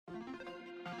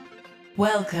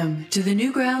Welcome to the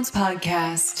Newgrounds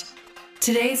podcast.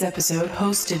 Today's episode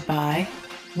hosted by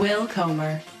Will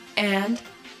Comer and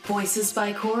Voices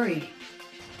by Corey.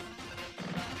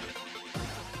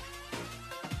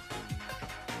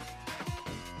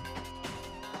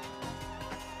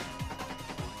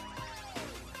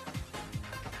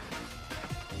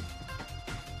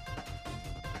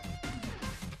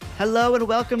 Hello and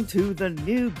welcome to the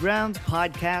Newgrounds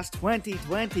podcast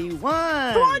 2021.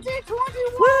 2021!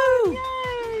 Woo!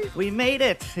 Yay! We made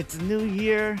it. It's a new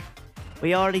year.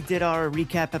 We already did our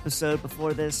recap episode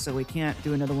before this, so we can't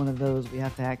do another one of those. We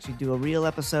have to actually do a real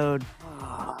episode.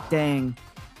 Dang.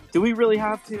 Do we really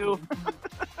have to?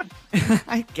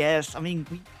 I guess. I mean,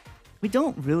 we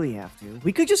don't really have to.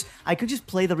 I could just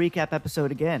play the recap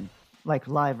episode again, like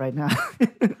live right now.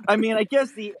 I mean, I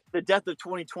guess the death of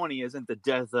 2020 isn't the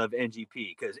death of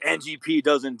NGP, because NGP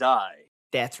doesn't die.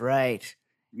 That's right.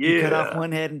 Yeah. You cut off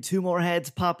one head and two more heads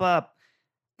pop up.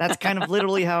 That's kind of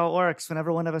literally how it works.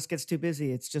 Whenever one of us gets too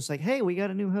busy, it's just like, hey, we got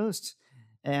a new host.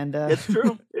 And it's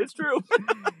true. It's true.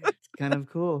 It's kind of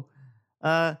cool.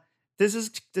 This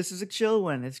is a chill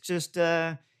one. It's just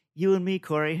you and me,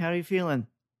 Corey. How are you feeling?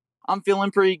 I'm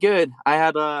feeling pretty good. I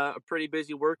had a pretty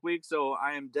busy work week, so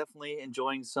I am definitely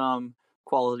enjoying some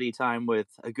quality time with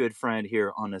a good friend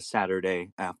here on a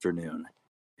Saturday afternoon.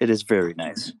 It is very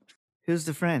nice. Who's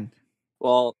the friend?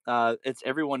 Well, it's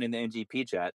everyone in the NGP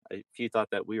chat. If you thought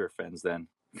that we were friends, then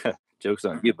joke's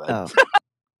on you, bud. Oh,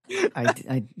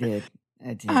 I did.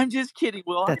 I'm just kidding.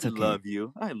 Well, That's I okay. love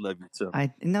you. I love you so.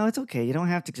 No, it's okay. You don't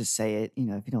have to just say it.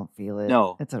 If you don't feel it.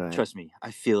 No, that's all right. Trust me.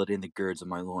 I feel it in the girds of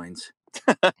my loins.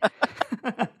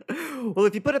 Well,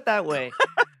 if you put it that way,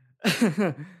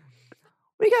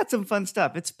 we got some fun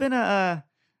stuff. It's been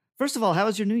first of all, how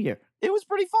was your New Year? It was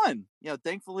pretty fun.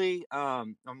 Thankfully,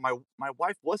 my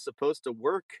wife was supposed to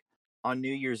work on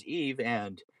New Year's Eve,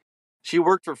 and she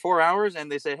worked for 4 hours,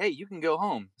 and they said, hey, you can go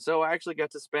home. So I actually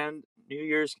got to spend New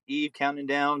Year's Eve counting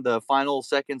down the final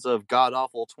seconds of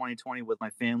god-awful 2020 with my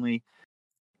family.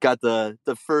 Got the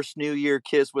first New Year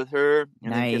kiss with her,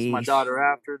 and then kissed my daughter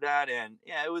after that, and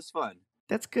yeah, it was fun.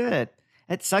 That's good.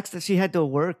 It sucks that she had to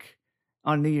work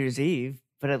on New Year's Eve,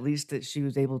 but at least that she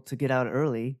was able to get out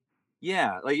early.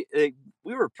 Yeah, we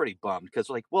were pretty bummed because,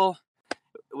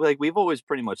 we've always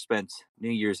pretty much spent New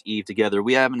Year's Eve together.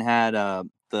 We haven't had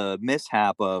the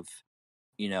mishap of,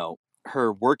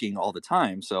 her working all the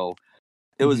time. So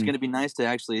it was going to be nice to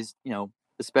actually,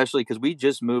 especially because we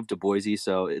just moved to Boise.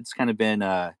 So it's kind of been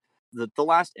the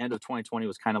last end of 2020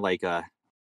 was kind of like a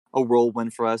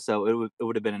whirlwind for us. So it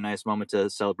would have been a nice moment to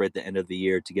celebrate the end of the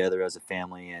year together as a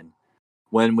family. And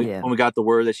when we got the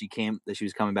word that she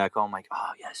was coming back home, like,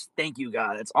 oh yes, thank you,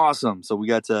 God, that's awesome. So we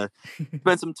got to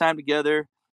spend some time together.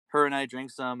 Her and I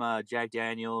drank some Jack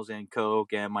Daniels and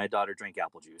Coke, and my daughter drank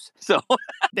apple juice. So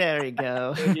there you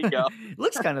go. There you go.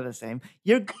 Looks kind of the same.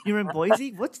 You're in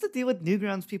Boise. What's the deal with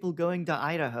Newgrounds people going to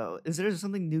Idaho? Is there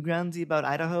something Newgroundsy about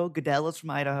Idaho? Goodell is from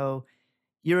Idaho.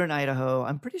 You're in Idaho.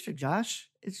 I'm pretty sure Josh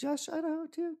Idaho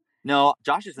too. No,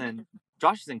 Josh is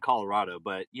in Colorado,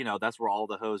 but that's where all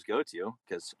the hoes go to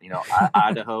because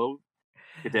Idaho,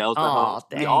 Goodell's the hoe.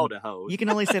 We all the hoes. You can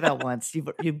only say that once.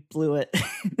 You blew it.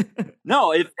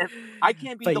 No, if I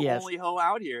can't be the only hoe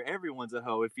out here. Everyone's a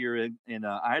hoe if you're in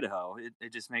Idaho.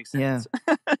 It just makes sense.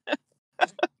 Yeah.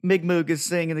 Mig Moog is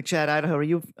saying in the chat, Idaho. Are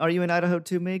you in Idaho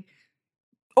too, Mig?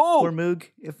 Oh, or Moog,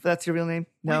 if that's your real name.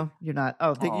 No, you're not.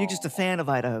 Oh, you're just a fan of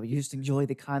Idaho. You just enjoy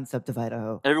the concept of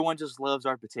Idaho. Everyone just loves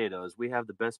our potatoes. We have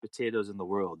the best potatoes in the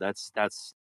world. That's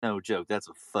no joke. That's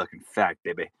a fucking fact,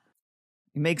 baby.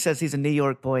 Meg says he's a New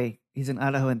York boy. He's an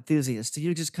Idaho enthusiast. So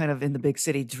you're just kind of in the big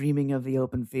city dreaming of the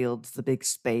open fields, the big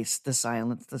space, the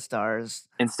silence, the stars.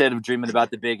 Instead of dreaming about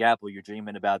the big apple, you're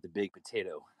dreaming about the big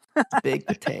potato. The big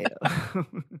potato.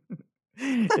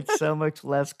 It's so much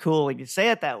less cool when you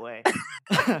say it that way.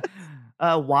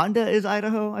 Wanda is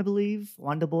Idaho, I believe.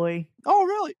 Wanda boy. Oh,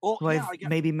 really? Well, who I've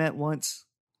maybe met once.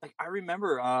 Like I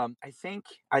remember, I think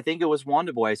it was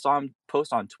Wanda boy. I saw him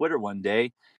post on Twitter one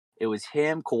day. It was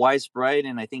him, Kawhi Sprite,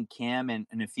 and I think Cam and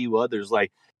a few others.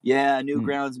 Like, yeah,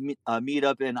 Newgrounds meet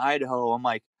up in Idaho. I'm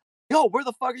like, yo, where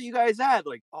the fuck are you guys at?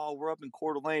 Like, oh, we're up in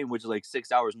Coeur d'Alene, which is like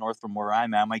 6 hours north from where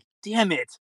I'm at. I'm like, damn it.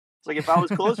 It's like if I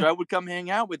was closer, I would come hang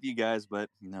out with you guys,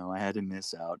 but no, I had to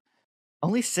miss out.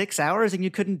 Only 6 hours and you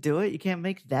couldn't do it? You can't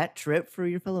make that trip for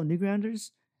your fellow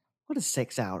Newgrounders? What is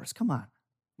 6 hours? Come on.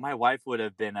 My wife would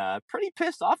have been pretty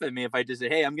pissed off at me if I just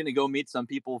said, hey, I'm going to go meet some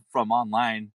people from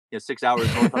online, 6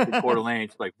 hours north up in Coeur d'Alene.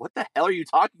 She's like, what the hell are you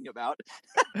talking about?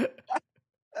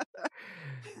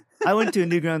 I went to a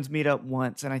Newgrounds meetup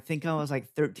once, and I think I was like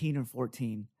 13 or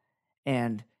 14.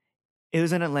 And It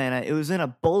was in Atlanta. It was in a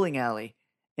bowling alley.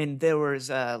 And there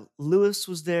was Lewis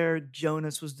was there,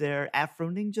 Jonas was there, Afro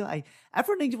Ninja.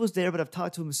 Afro Ninja was there, but I've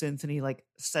talked to him since, and he like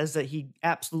says that he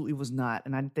absolutely was not,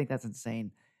 and I think that's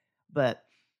insane. But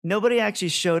nobody actually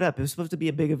showed up. It was supposed to be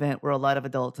a big event where a lot of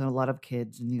adults and a lot of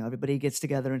kids, and everybody gets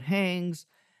together and hangs.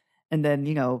 And then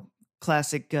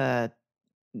classic Newgrounds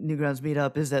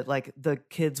meetup is that like the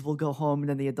kids will go home and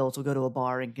then the adults will go to a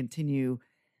bar and continue.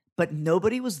 But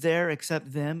nobody was there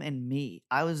except them and me.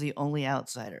 I was the only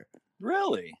outsider.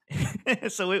 Really?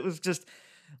 So it was just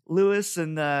Lewis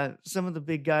and some of the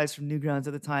big guys from Newgrounds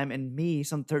at the time, and me,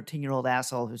 some 13-year-old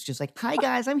asshole who's just like, "Hi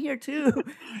guys, I'm here too."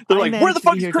 They're like, "Where the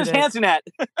fuck is Chris Hansen at?"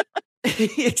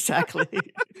 Exactly.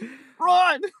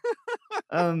 Run.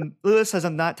 Lewis says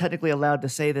I'm not technically allowed to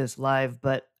say this live,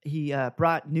 but he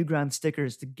brought Newgrounds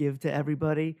stickers to give to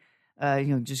everybody.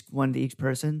 Just one to each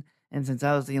person. And since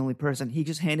I was the only person, he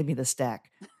just handed me the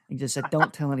stack. He just said,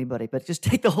 "Don't tell anybody, but just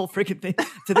take the whole freaking thing."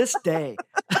 To this day,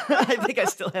 I think I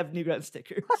still have Newgrounds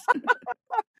stickers.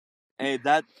 Hey,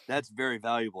 that's very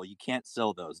valuable. You can't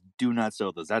sell those. Do not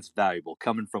sell those. That's valuable.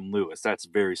 Coming from Lewis, that's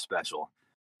very special.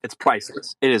 It's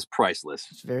priceless. It is priceless.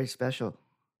 It's very special.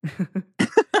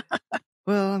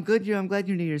 Well, I'm glad your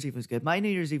New Year's Eve was good. My New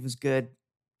Year's Eve was good.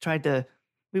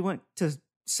 We went to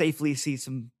safely see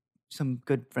some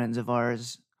good friends of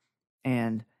ours,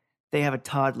 and they have a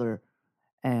toddler.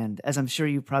 And as I'm sure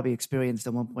you probably experienced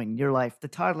at one point in your life, the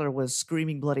toddler was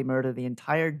screaming bloody murder the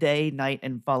entire day, night,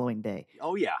 and following day.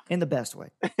 Oh yeah, in the best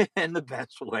way. In the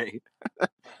best way.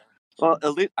 Well,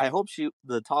 at least I hope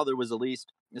the toddler was at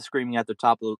least screaming at the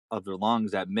top of their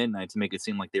lungs at midnight to make it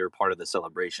seem like they were part of the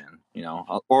celebration,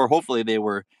 or hopefully they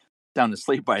were down to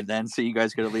sleep by then, so you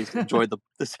guys could at least enjoy the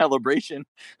celebration.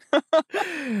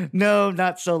 No,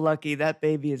 not so lucky. That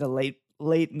baby is a late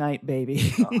night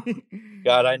baby. Oh,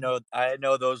 God, I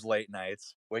know those late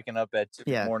nights, waking up at 2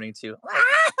 in the morning too.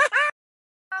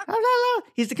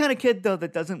 He's the kind of kid though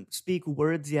that doesn't speak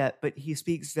words yet, but he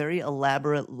speaks very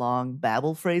elaborate, long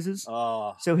babble phrases.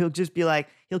 Oh. So he'll just be like,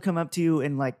 he'll come up to you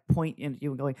and like point at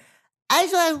you and going, "I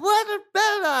said what?"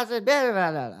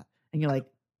 And you're like,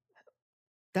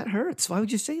 "That hurts. Why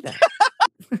would you say that?"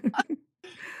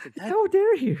 How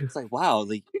dare you? It's like, wow,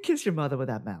 you kiss your mother with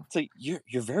that mouth. It's like you're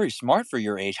very smart for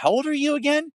your age. How old are you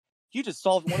again? You just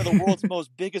solved one of the world's most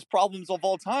biggest problems of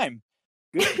all time.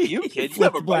 Good for you, kid. You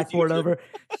have a blackboard over.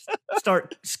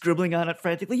 Start scribbling on it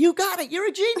frantically. You got it. You're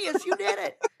a genius. You did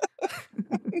it.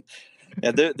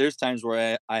 Yeah, there's times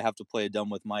where I have to play dumb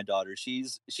with my daughter.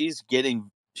 She's getting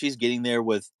there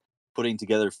with putting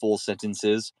together full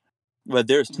sentences, but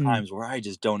there's times where I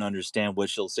just don't understand what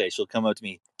she'll say. She'll come up to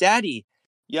me, "Daddy."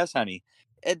 "Yes, honey."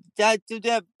 "Dad,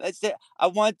 I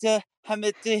want to have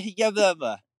it."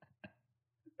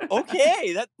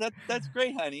 Okay, that's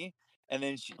great, honey. And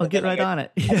then I'll get right on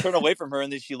it. I turn away from her,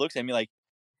 and then she looks at me like,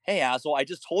 "Hey, asshole! I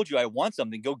just told you I want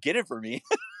something. Go get it for me."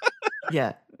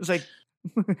 Yeah, it's like,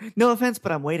 no offense,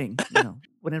 but I'm waiting.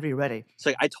 Whenever you're ready. It's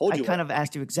like I told you. I kind of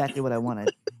asked you exactly what I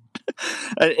wanted.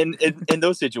 In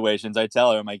those situations, I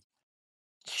tell her, I'm like,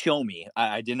 "Show me.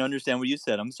 I didn't understand what you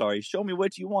said. I'm sorry. Show me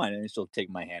what you want." And she'll take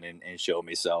my hand and show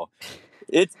me. So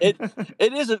it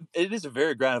is a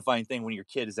very gratifying thing when your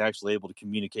kid is actually able to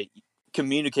communicate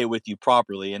with you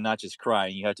properly and not just cry,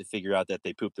 and you have to figure out that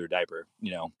they pooped their diaper,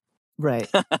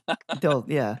 Right. They'll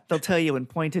tell you in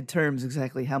pointed terms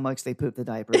exactly how much they poop the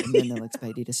diaper, and then they'll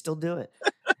expect you to still do it.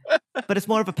 But it's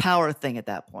more of a power thing at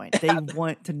that point. They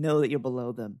want to know that you're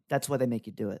below them. That's why they make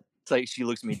you do it. It's like she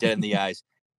looks me dead in the eyes.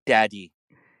 "Daddy,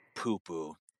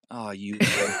 poo-poo." "Oh, you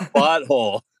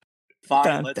butthole."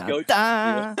 "Fine, let's go."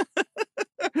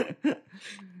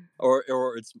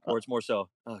 Or it's more so,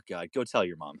 "Oh God, go tell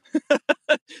your mom."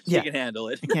 She can handle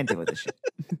it. I can't deal with this shit.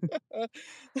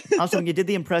 Also, when you did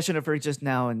the impression of her just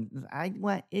now, and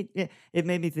it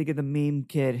made me think of the meme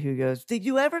kid who goes, "Did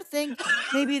you ever think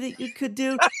maybe that you could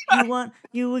do the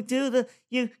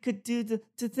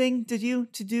thing to you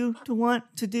to do to want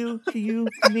to do to you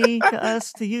to me to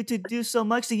us to you to do so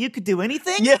much that you could do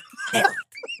anything?" Yeah,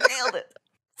 nailed it.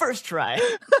 First try.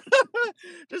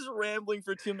 Just rambling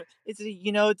for 2 minutes. It's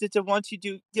to want you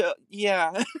do.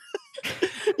 Yeah.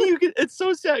 It's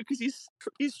so sad because he's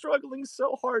struggling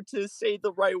so hard to say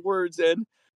the right words, and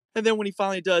then when he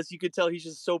finally does, you could tell he's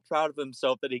just so proud of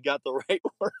himself that he got the right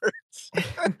words.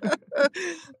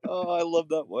 Oh, I love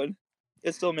that one.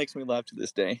 It still makes me laugh to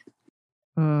this day.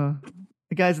 The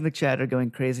guys in the chat are going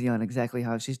crazy on exactly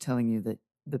how she's telling you that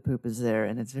the poop is there,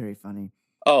 and it's very funny.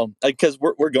 Oh, because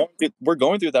we're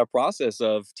going through that process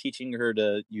of teaching her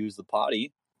to use the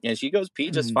potty, and she goes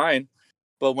pee just fine,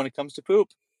 but when it comes to poop,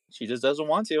 she just doesn't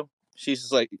want to. She's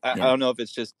just like, I don't know if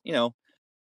it's just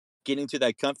getting to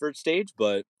that comfort stage,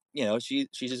 but she's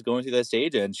just going through that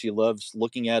stage, and she loves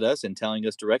looking at us and telling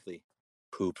us directly,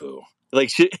 "Poo poo." Like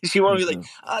she won't be like, Poo-poo.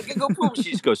 "I can go poop."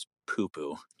 She just goes, "Poo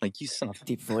poo." Like, you son of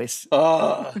Deep voice.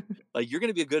 like, you're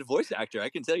gonna be a good voice actor. I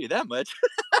can tell you that much.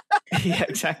 Yeah,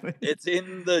 exactly. It's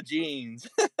in the genes.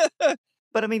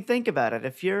 But I mean, think about it.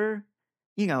 If you're,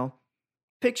 you know,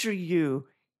 picture you've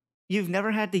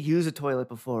never had to use a toilet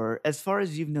before. As far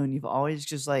as you've known, you've always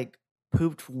just like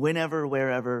pooped whenever,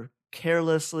 wherever,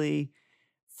 carelessly,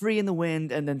 free in the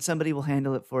wind, and then somebody will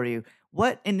handle it for you.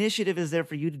 What initiative is there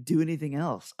for you to do anything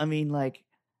else? I mean, like,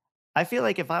 I feel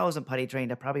like if I wasn't potty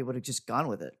trained, I probably would have just gone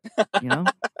with it, you know?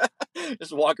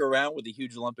 Just walk around with a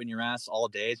huge lump in your ass all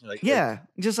day. And you're like, Yeah,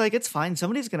 just like it's fine.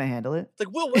 Somebody's gonna handle it. it's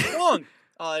like, Will, what's wrong?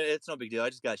 It's no big deal. I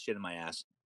just got shit in my ass.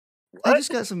 I What?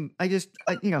 just got some.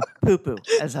 Poo poo,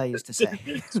 as I used to say.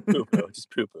 Just poo poo. Just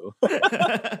poo poo.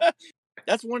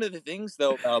 That's one of the things,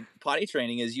 though, about potty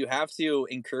training is you have to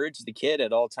encourage the kid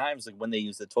at all times, like when they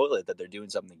use the toilet, that they're doing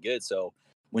something good. So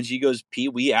when she goes pee,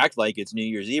 we act like it's New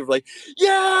Year's Eve. We're like,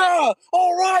 yeah,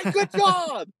 all right, good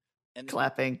job.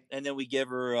 Clapping. And then we give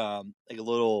her like a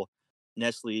little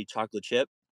Nestle chocolate chip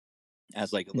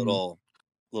as like a Mm.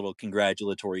 little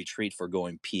congratulatory treat for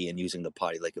going pee and using the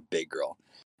potty like a big girl.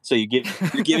 So you're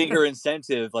giving her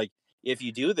incentive, like, if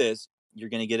you do this, you're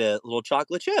gonna get a little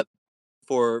chocolate chip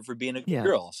for being a good Yeah,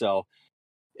 girl. So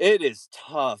it is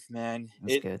tough, man.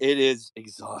 that's It good. it is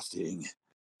exhausting.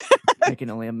 I can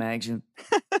only imagine.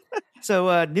 So,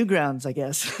 Newgrounds, I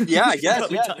guess. Yeah, I We should guess.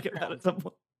 probably Yeah, talk about it at some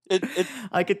point. it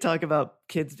I could talk about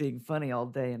kids being funny all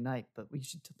day and night, but we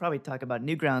should probably talk about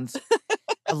Newgrounds.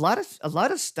 A lot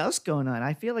of stuff's going on.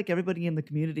 I feel like everybody in the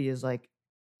community is like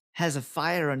has a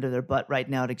fire under their butt right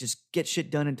now to just get shit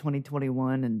done in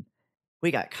 2021, and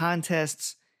we got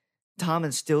contests. Tom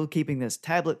is still keeping this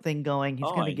tablet thing going. He's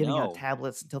oh, going to I be giving out know.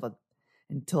 tablets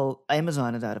until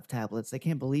Amazon is out of tablets. I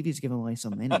can't believe he's giving away so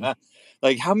many.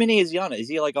 Like, how many is he on? Is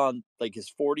he like on like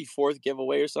his 44th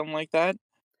giveaway or something like that?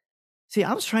 See,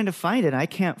 I was trying to find it. I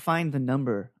can't find the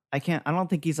number. I don't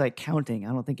think he's like counting. I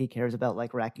don't think he cares about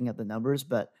like racking up the numbers,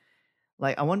 but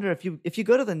like I wonder if you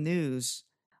go to the news,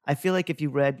 I feel like if you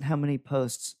read how many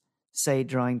posts say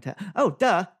drawing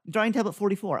tablet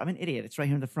 44. I'm an idiot. It's right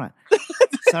here in the front.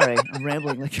 Sorry, I'm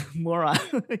rambling like a moron.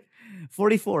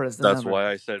 44 is the That's number. why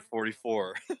I said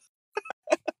 44.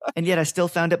 And yet I still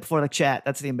found it before the chat.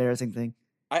 That's the embarrassing thing.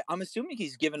 I'm assuming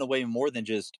he's given away more than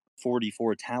just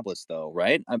 44 tablets, though,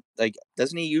 right? Like,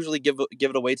 doesn't he usually give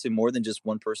it away to more than just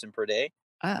one person per day?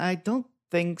 I don't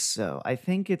think so. I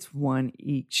think it's one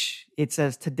each. It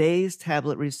says today's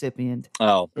tablet recipient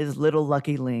Oh, is Little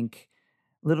Lucky Link.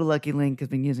 Little Lucky Link has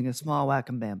been using a small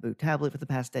Wacom bamboo tablet for the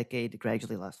past decade to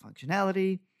gradually lost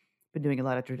functionality. Been doing a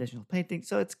lot of traditional painting,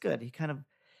 so it's good. He kind of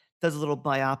does a little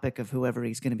biopic of whoever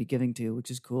he's going to be giving to, which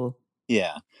is cool.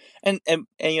 yeah. And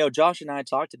Josh and I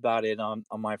talked about it on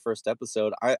my first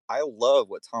episode. I love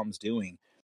what Tom's doing.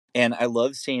 And I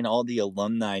love seeing all the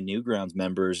alumni Newgrounds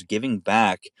members giving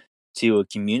back to a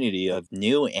community of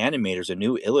new animators and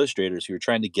new illustrators who are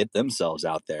trying to get themselves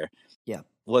out there. Yeah.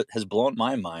 What has blown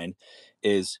my mind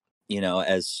is,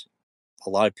 as a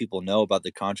lot of people know about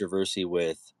the controversy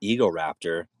with Ego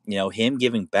Raptor, him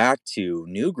giving back to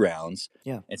Newgrounds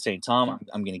Yeah. and saying, Tom,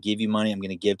 I'm going to give you money. I'm going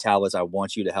to give tablets. I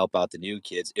want you to help out the new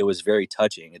kids. It was very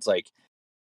touching. It's like,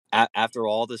 after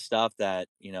all the stuff that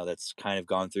that's kind of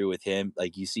gone through with him,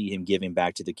 like, you see him giving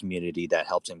back to the community that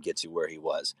helped him get to where he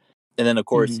was. And then of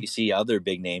course Mhm. you see other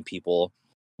big name people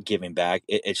giving back.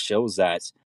 It shows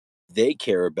that they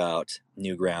care about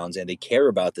Newgrounds and they care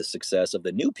about the success of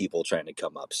the new people trying to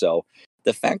come up. So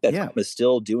the fact that Yeah. Tom is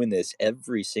still doing this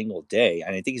every single day,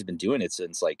 and I think he's been doing it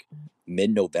since like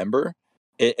mid-November,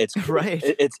 it's cool. Right.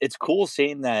 It's cool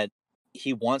seeing that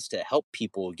he wants to help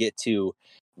people get to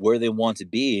where they want to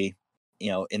be,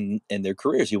 in their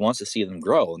careers. He wants to see them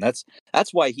grow, and that's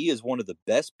why he is one of the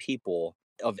best people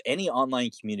of any online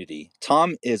community.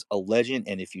 Tom is a legend,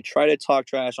 and if you try to talk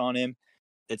trash on him,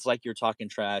 it's like you're talking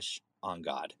trash on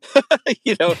God.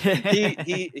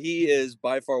 He is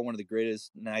by far one of the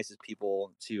greatest, nicest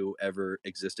people to ever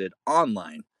existed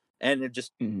online, and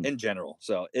just Mhm. in general.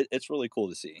 So it's really cool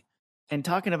to see. And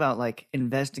talking about like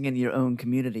investing in your own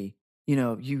community,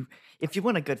 if you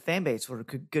want a good fan base or a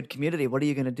good community, what are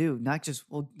you going to do? Not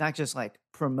just like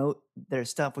promote their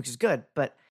stuff, which is good,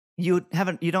 but you don't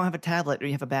have a tablet or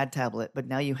you have a bad tablet, but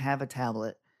now you have a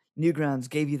tablet. Newgrounds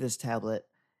gave you this tablet.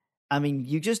 I mean,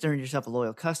 you just earned yourself a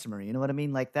loyal customer. You know what I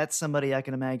mean? Like that's somebody I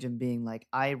can imagine being like,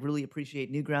 I really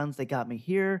appreciate Newgrounds. They got me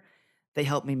here. They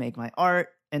helped me make my art,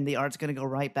 and the art's going to go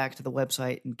right back to the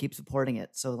website and keep supporting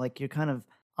it. So like you're kind of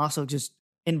also just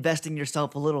investing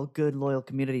yourself a little good, loyal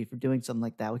community for doing something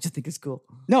like that, which I think is cool.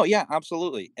 No, yeah,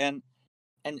 absolutely. And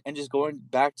just going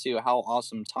back to how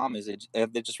awesome Tom is, it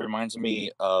just reminds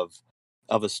me of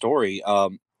a story.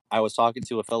 I was talking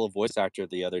to a fellow voice actor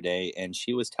the other day, and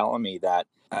she was telling me that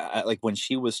like when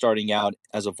she was starting out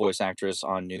as a voice actress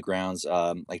on Newgrounds,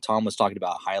 like Tom was talking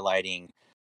about highlighting,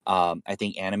 I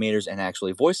think animators and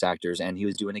actually voice actors, and he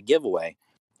was doing a giveaway,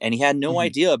 and he had no Mhm.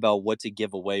 idea about what to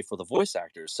give away for the voice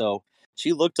actors. So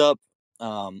she looked up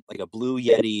like a Blue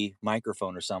Yeti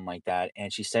microphone or something like that,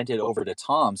 and she sent it over to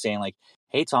Tom, saying like,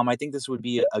 "Hey Tom, I think this would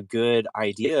be a good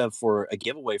idea for a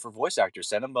giveaway for voice actors.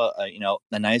 Send them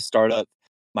a nice startup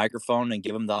microphone and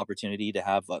give them the opportunity to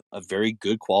have a very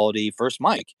good quality first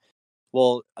mic."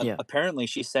 Well, Yeah. apparently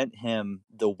she sent him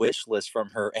the wish list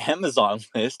from her Amazon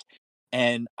list,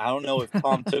 and I don't know if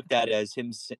Tom took that as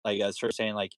like as her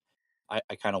saying like,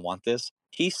 "I kind of want this."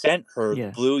 He sent her the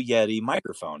Yeah. Blue Yeti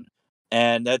microphone,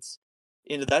 and that's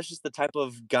just the type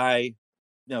of guy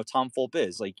Tom Fulp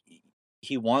is. Like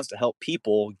he wants to help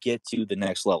people get to the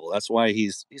next level. That's why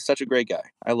he's such a great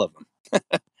guy. I love him.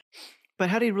 But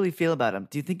how do you really feel about him?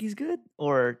 Do you think he's good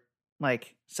or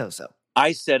like so-so?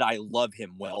 I said I love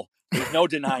him. Well, there's no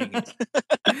denying it.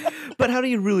 But how do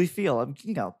you really feel?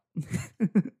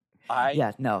 I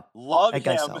Yeah, no, love that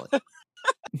guy's him. solid.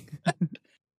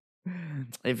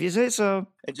 If you say so.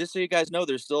 And just so you guys know,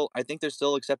 I think they're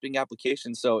still accepting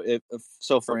applications. So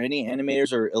so for any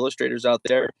animators or illustrators out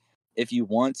there, if you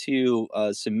want to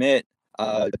uh, submit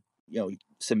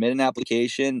an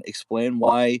application, explain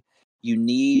why you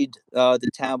need the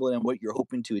tablet and what you're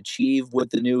hoping to achieve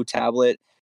with the new tablet,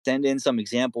 send in some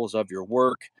examples of your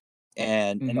work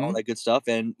and all Mhm. that good stuff.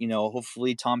 And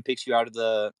hopefully Tom picks you out of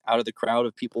the crowd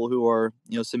of people who are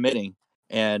submitting.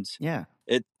 And Yeah.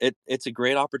 it's a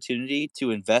great opportunity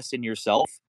to invest in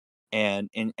yourself and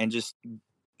just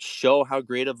show how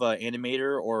great of an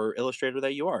animator or illustrator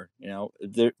that you are.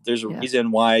 There's a Yeah.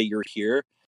 reason why you're here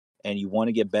and you want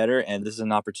to get better, and this is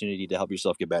an opportunity to help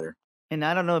yourself get better. And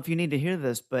I don't know if you need to hear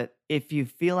this, but if you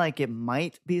feel like it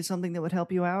might be something that would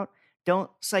help you out, don't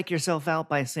psych yourself out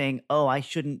by saying, "Oh, I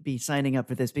shouldn't be signing up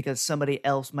for this because somebody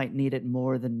else might need it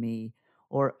more than me."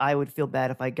 Or I would feel bad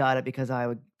if I got it because I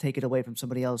would take it away from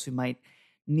somebody else who might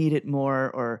need it more.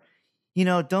 Or,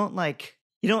 don't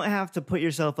you don't have to put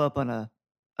yourself up on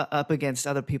up against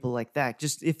other people like that.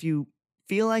 Just if you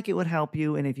feel like it would help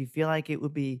you and if you feel like it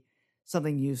would be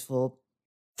something useful,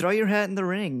 throw your hat in the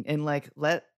ring and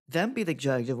let them be the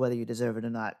judge of whether you deserve it or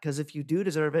not. Because if you do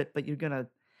deserve it, but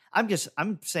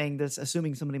I'm saying this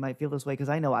assuming somebody might feel this way because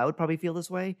I know I would probably feel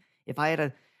this way if I had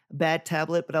a bad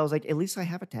tablet, but I was like, at least I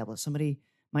have a tablet. Somebody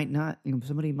might not,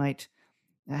 somebody might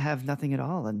have nothing at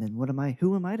all, and then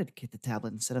who am I to get the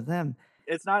tablet instead of them?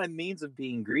 It's not a means of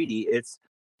being greedy. It's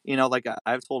like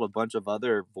I've told a bunch of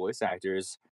other voice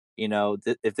actors,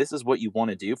 if this is what you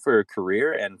want to do for a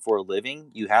career and for a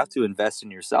living, you have to invest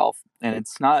in yourself, and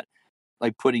it's not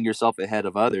like putting yourself ahead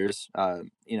of others.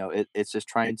 It's just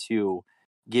trying to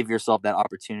give yourself that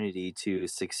opportunity to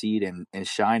succeed and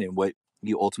shine in what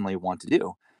you ultimately want to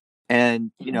do.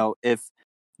 And Yeah. if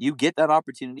you get that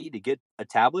opportunity to get a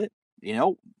tablet, you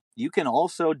know, you can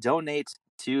also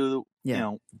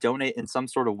Yeah. donate in some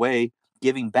sort of way,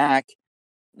 giving back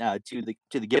to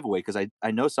the giveaway, because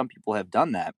I know some people have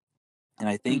done that, and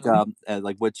I think Mhm.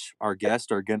 like which our guests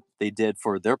they did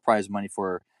for their prize money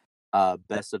for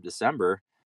best of December.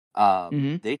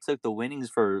 Mhm. They took the winnings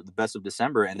for the best of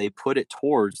December and they put it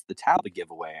towards the tablet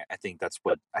giveaway. I think that's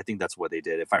what they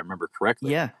did, if I remember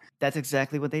correctly. Yeah. That's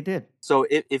exactly what they did. So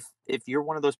if you're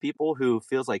one of those people who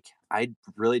feels like I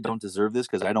really don't deserve this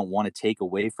because I don't want to take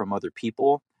away from other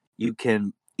people, you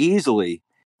can easily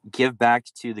give back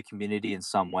to the community in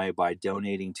some way by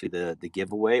donating to the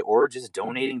giveaway or just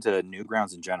donating to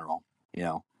Newgrounds in general. You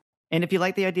know, And if you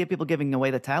like the idea of people giving away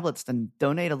the tablets, then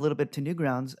donate a little bit to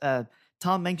Newgrounds.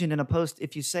 Tom mentioned in a post,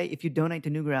 if you donate to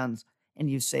Newgrounds and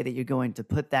you say that you're going to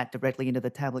put that directly into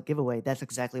the tablet giveaway, that's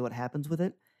exactly what happens with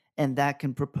it, and that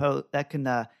can propel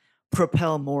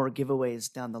more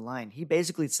giveaways down the line. He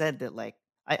basically said that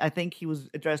I think he was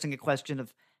addressing a question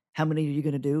of how many are you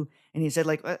going to do, and he said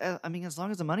I mean, as long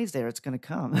as the money's there, it's going to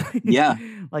come. yeah.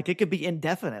 Like it could be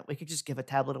indefinite. We could just give a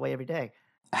tablet away every day.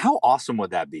 How awesome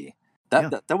would that be? Yeah.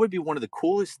 That would be one of the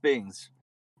coolest things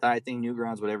that I think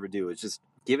Newgrounds would ever do. Is just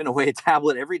giving away a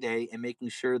tablet every day and making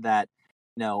sure that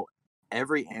you know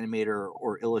every animator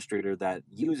or illustrator that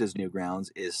uses Newgrounds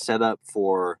is set up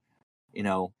you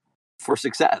know for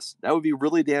success. That would be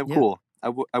really damn Yeah. cool.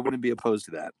 I wouldn't be opposed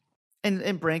to that.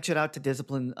 And branch it out to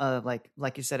discipline, like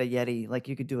you said, a Yeti. Like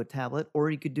you could do a tablet,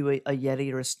 or you could do a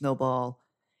Yeti or a Snowball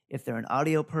if they're an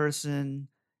audio person.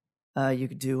 You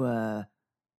could do oh,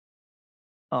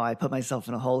 I put myself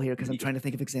in a hole here because I'm trying to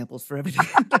think of examples for everything.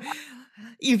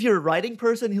 If you're a writing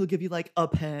person, he'll give you like a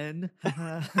pen.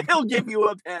 He'll give you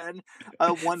a pen,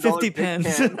 a $1 50 big pens.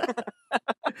 pen.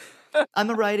 I'm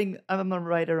a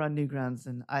writer on Newgrounds,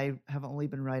 and I have only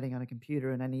been writing on a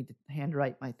computer, and I need to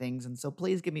handwrite my things, and so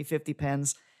please give me 50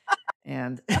 pens.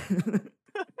 And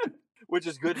Which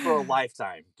is good for a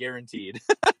lifetime, guaranteed.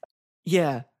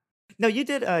 yeah. No, you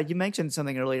did. You mentioned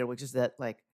something earlier, which is that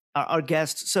like our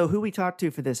guest. So who we talked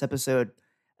to for this episode,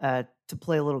 to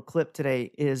play a little clip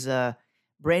today, is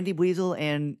BrandyBuizel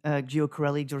and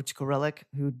GeoKureli,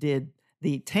 who did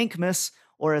the Tankmas,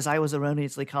 or as I was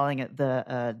erroneously calling it,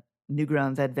 the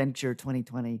Newgrounds ADVENTure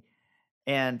 2020,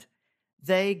 and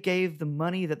they gave the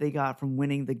money that they got from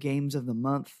winning the Games of the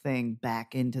Month thing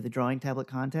back into the drawing tablet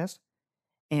contest.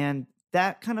 And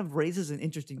that kind of raises an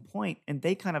interesting point. And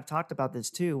they kind of talked about this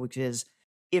too, which is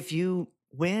if you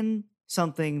win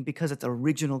something because it's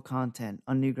original content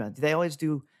on Newgrounds, they always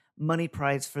do money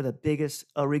prize for the biggest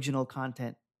original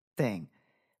content thing.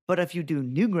 But if you do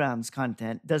Newgrounds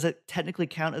content, does it technically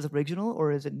count as original,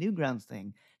 or is it Newgrounds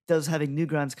thing? Does having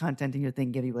Newgrounds content in your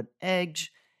thing give you an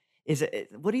edge? Is it?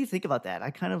 What do you think about that?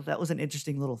 That was an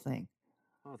interesting little thing.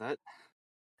 Oh,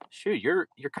 shoot, you're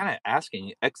kind of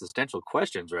asking existential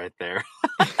questions right there.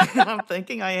 I'm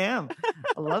thinking I am.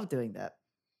 I love doing that.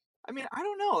 I mean, I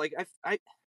don't know. Like,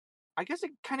 I guess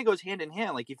it kind of goes hand in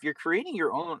hand. Like, if you're creating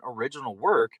your own original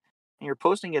work and you're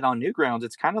posting it on Newgrounds,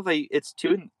 it's kind of like it's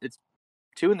two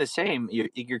in the same.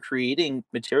 You're creating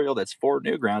material that's for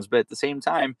Newgrounds, but at the same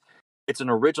time, it's an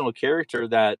original character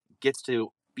that gets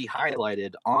to be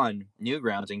highlighted on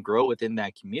Newgrounds and grow within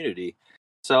that community.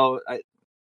 So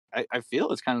I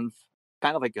feel it's kind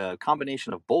of like a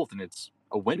combination of both, and it's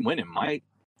a win-win and like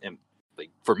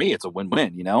for me, it's a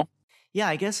win-win. Yeah,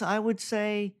 I guess I would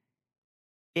say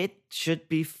it should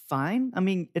be fine. I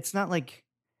mean, it's not like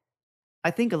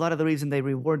I think a lot of the reason they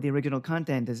reward the original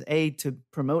content is to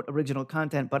promote original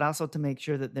content, but also to make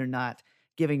sure that they're not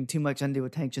giving too much undue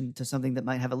attention to something that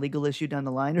might have a legal issue down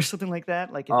the line or something like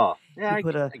that. Like if Oh, yeah, you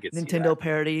put a I could see Nintendo that.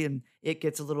 parody and it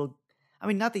gets a little, I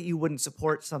mean, not that you wouldn't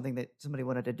support something that somebody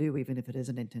wanted to do, even if it is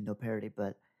a Nintendo parody,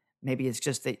 but maybe it's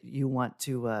just that you want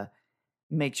to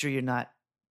make sure you're not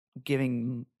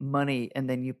giving money and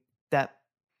then that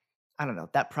I don't know,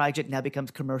 that project now becomes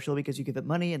commercial because you give it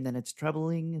money and then it's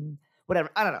troubling and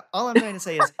whatever. I don't know. All I'm trying to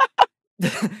say is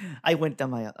I went down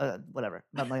my whatever,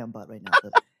 not my own butt right now,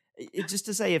 but it's just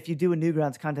to say if you do a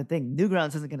Newgrounds content thing,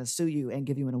 Newgrounds isn't going to sue you and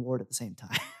give you an award at the same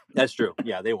time. That's true.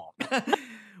 Yeah, they won't.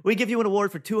 We give you an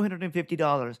award for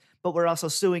 $250, but we're also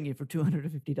suing you for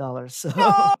 $250. So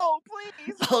No,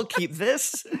 please. I'll keep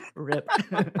this. Rip.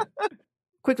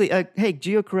 Quickly, hey,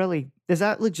 GeoKureli, is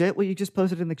that legit what you just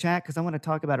posted in the chat? Because I want to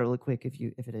talk about it really quick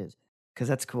if it is, because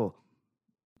that's cool.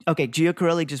 Okay,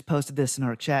 GeoKureli just posted this in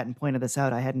our chat and pointed this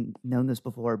out. I hadn't known this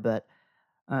before, but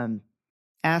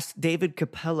asked David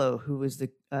Capello, who is the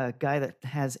guy that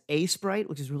has Sprite,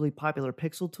 which is a really popular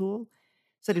pixel tool,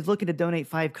 said he's looking to donate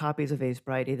 5 copies of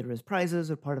Sprite, either as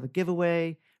prizes or part of a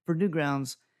giveaway for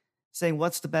Newgrounds, saying,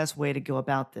 what's the best way to go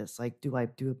about this? Like, do I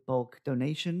do a bulk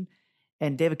donation?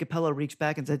 And David Capello reached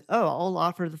back and said, oh, I'll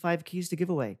offer the 5 keys to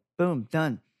giveaway. Boom,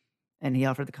 done. And he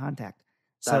offered the contact.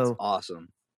 That's So awesome.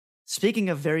 Speaking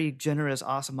of very generous,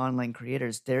 awesome online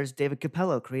creators, there's David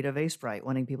Capello, creator of Sprite,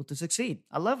 wanting people to succeed.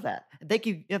 I love that. Thank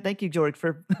you, George,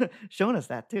 for showing us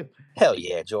that too. Hell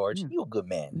yeah, George. Yeah. You a good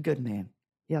man. Good man.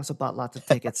 He also bought lots of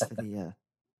tickets for the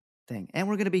thing. And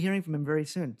we're going to be hearing from him very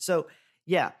soon. So,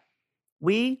 yeah,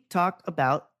 we talked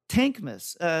about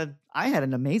Tankmas. I had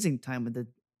an amazing time with the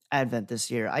Advent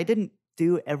this year. I didn't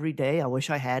do every day. I wish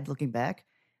I had, looking back.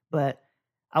 But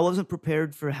I wasn't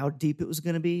prepared for how deep it was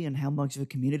going to be and how much of a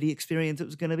community experience it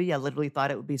was going to be. I literally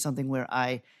thought it would be something where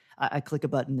I click a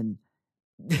button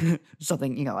and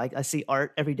something, I see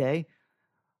art every day.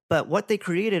 But what they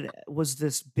created was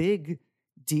this big,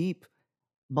 deep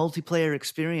multiplayer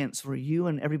experience where you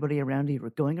and everybody around you were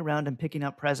going around and picking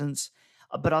up presents,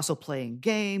 but also playing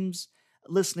games,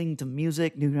 listening to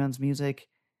music, Newgrounds music.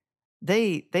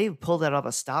 They pulled out all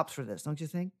the stops for this, don't you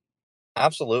think?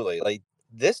 Absolutely. Like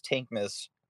this Tankmas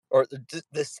or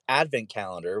this Advent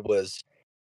calendar was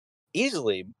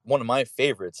easily one of my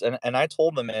favorites. And I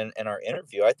told them in our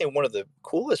interview, I think one of the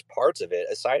coolest parts of it,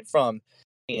 aside from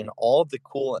in all of the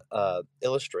cool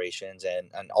illustrations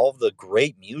and all of the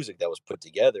great music that was put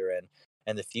together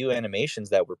and the few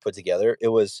animations that were put together, it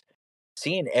was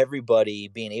seeing everybody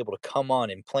being able to come on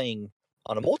and playing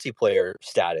on a multiplayer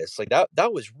status. Like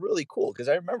that was really cool because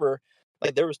I remember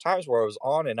like there was times where I was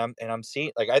on and I'm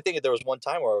seeing, like I think there was one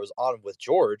time where I was on with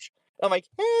George I'm like,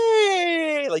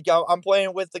 hey, like I'm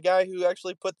playing with the guy who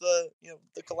actually put the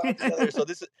collab together. So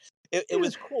it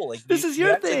was cool. Like this is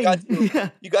your thing.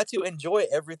 You got to enjoy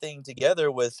everything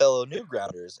together with fellow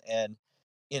Newgrounders, and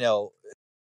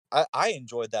I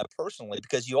enjoyed that personally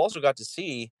because you also got to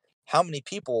see how many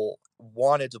people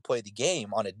wanted to play the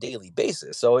game on a daily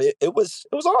basis. So it was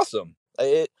awesome.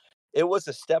 It was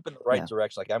a step in the right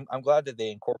direction. Like I'm glad that they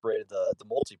incorporated the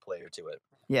multiplayer to it.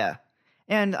 Yeah.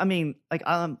 And I mean, like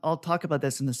I'll talk about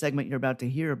this in the segment you're about to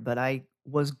hear, but I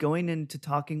was going into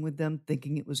talking with them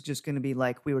thinking it was just going to be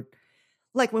like we were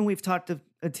like when we've talked to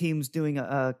teams doing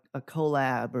a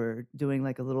collab or doing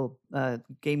like a little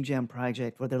game jam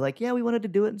project where they're like, yeah, we wanted to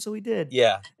do it, and so we did.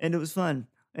 Yeah. And it was fun.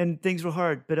 And things were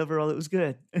hard, but overall it was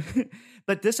good.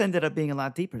 But this ended up being a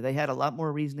lot deeper. They had a lot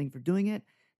more reasoning for doing it.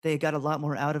 They got a lot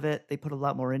more out of it. They put a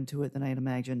lot more into it than I had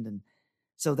imagined. And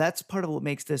so that's part of what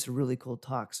makes this a really cool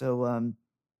talk. So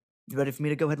you ready for me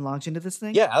to go ahead and launch into this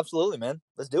thing? Yeah, absolutely, man.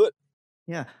 Let's do it.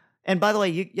 Yeah. And by the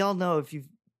way, y'all know if you've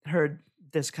heard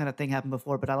this kind of thing happen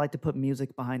before, but I like to put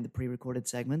music behind the pre-recorded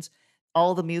segments.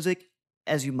 All the music,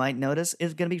 as you might notice,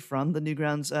 is going to be from the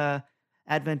Newgrounds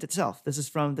Advent itself. This is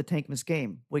from the Tankmas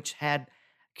game, which had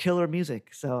killer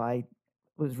music. So it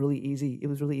was really easy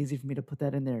for me to put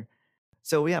that in there.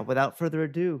 So yeah, without further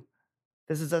ado,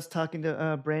 this is us talking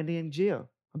to Brandy and Geo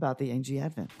about the NG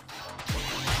Advent.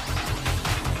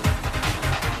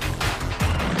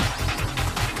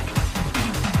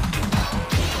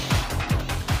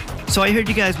 So I heard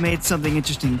you guys made something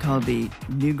interesting called the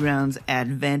Newgrounds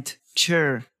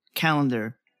ADVENTure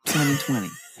calendar 2020.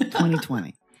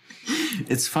 2020.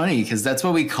 It's funny because that's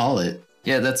what we call it.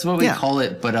 Yeah, that's what we call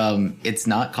it, but it's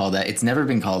not called that. It's never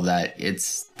been called that.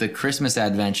 It's the Christmas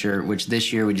Adventure, which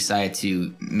this year we decided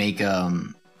to make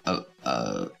a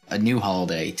new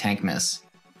holiday, Tankmas,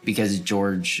 because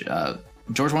George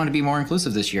wanted to be more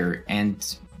inclusive this year, and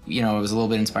it was a little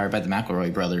bit inspired by the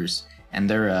McElroy brothers and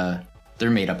their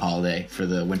made-up holiday for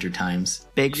the winter times.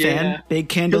 Big fan, big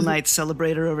candle night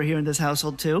celebrator over here in this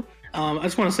household too. I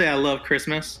just want to say I love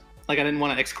Christmas. Like I didn't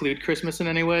want to exclude Christmas in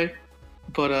any way,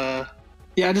 but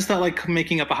I just thought like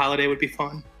making up a holiday would be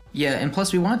fun. Yeah, and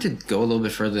plus we wanted to go a little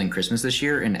bit further than Christmas this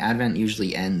year, and Advent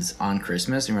usually ends on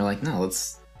Christmas, and we're like, no,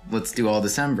 let's do all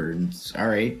December. And all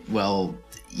right, well,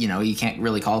 you can't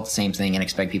really call it the same thing and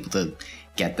expect people to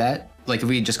get that. Like if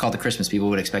we just called it Christmas, people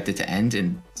would expect it to end,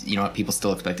 and you know what? People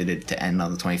still expected it to end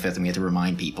on the 25th, and we had to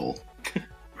remind people.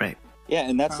 Right. Yeah,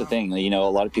 and that's the thing. A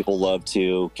lot of people love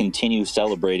to continue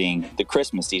celebrating the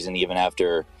Christmas season even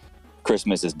after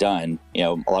Christmas is done. A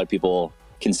lot of people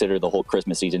consider the whole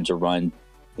Christmas season to run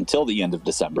until the end of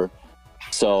December.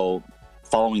 So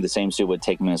following the same suit with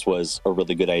Tankmas was a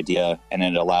really good idea, and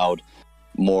it allowed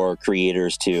more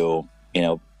creators to,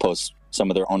 post some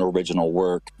of their own original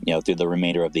work, through the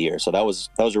remainder of the year. So that was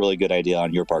a really good idea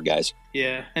on your part, guys.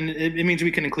 Yeah, and it means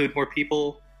we can include more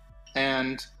people.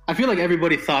 And I feel like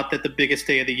everybody thought that the biggest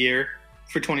day of the year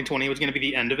for 2020 was going to be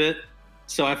the end of it.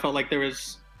 So I felt like there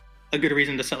was a good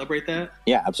reason to celebrate that.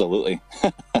 Yeah, absolutely.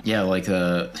 Yeah, like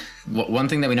one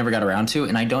thing that we never got around to,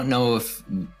 and I don't know if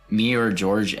me or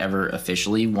George ever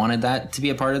officially wanted that to be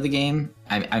a part of the game.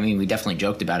 I mean, we definitely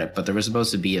joked about it, but there was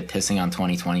supposed to be a pissing on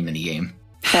 2020 minigame.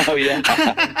 Oh,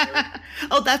 yeah.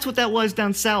 Oh, that's what that was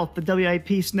down south, the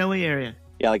WIP snowy area.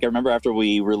 Yeah, like I remember after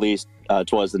we released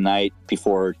Twas the Night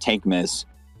before Tankmas,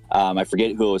 I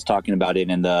forget who was talking about it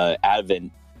in the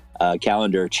Advent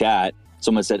calendar chat.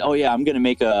 Someone said, oh, yeah, I'm going to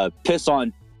make a piss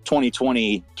on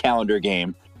 2020 calendar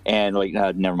game. And like,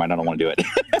 never mind, I don't want to do it.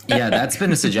 Yeah, that's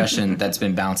been a suggestion that's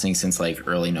been bouncing since like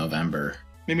early November.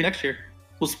 Maybe next year.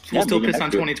 We'll still piss on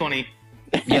 2020.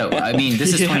 Yeah, I mean,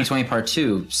 this is 2020 part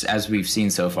 2, as we've seen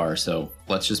so far. So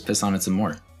let's just piss on it some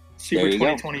more. Super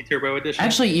 2020 Turbo Edition.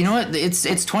 Actually, you know what? It's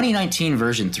 2019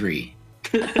 version 3.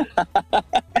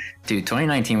 Dude,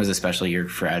 2019 was a special year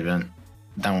for Advent.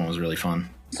 That one was really fun.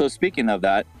 So speaking of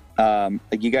that,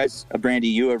 like you guys, Brandy,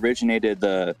 you originated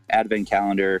the Advent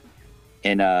calendar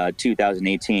in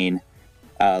 2018.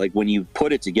 Like when you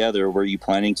put it together, were you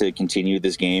planning to continue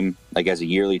this game like as a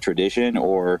yearly tradition,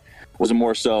 or was it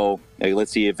more so like,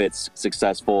 let's see if it's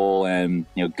successful and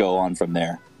go on from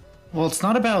there? Well, it's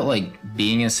not about like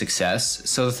being a success.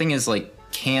 So the thing is, like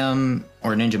Cam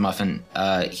or Ninja Muffin,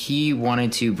 he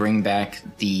wanted to bring back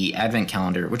the Advent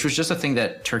calendar, which was just a thing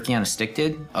that Turkey on a Stick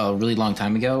did a really long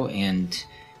time ago, and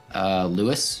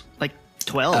Lewis, like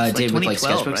 12, did with like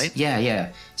 2012, sketchbooks. right?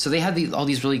 Yeah. So they had all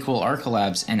these really cool art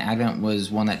collabs, and Advent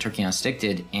was one that Turkey on Stick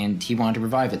did, and he wanted to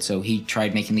revive it. So he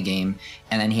tried making the game,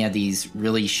 and then he had these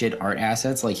really shit art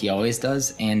assets like he always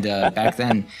does. And back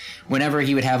then, whenever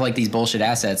he would have like these bullshit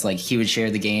assets, like he would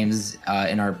share the games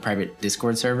in our private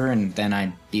Discord server, and then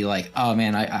I'd be like, oh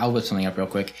man, I'll whip something up real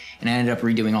quick. And I ended up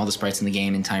redoing all the sprites in the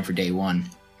game in time for day one.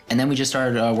 And then we just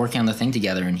started working on the thing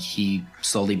together, and he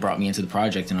slowly brought me into the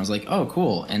project, and I was like, oh,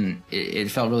 cool. And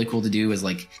it felt really cool to do as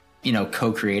like, you know,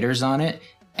 co-creators on it.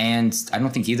 And I don't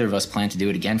think either of us planned to do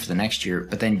it again for the next year.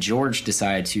 But then George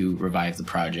decided to revive the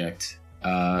project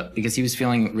because he was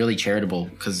feeling really charitable,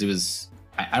 because it was,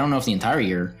 I don't know if the entire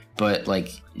year, but like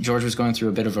George was going through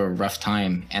a bit of a rough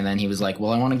time. And then he was like,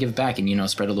 well, I want to give back and, you know,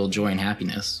 spread a little joy and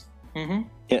happiness. Mm-hmm.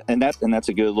 Yeah, and that's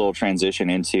a good little transition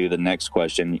into the next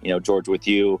question. You know, George, with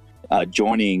you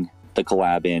joining the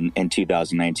collab in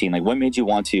 2019, like what made you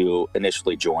want to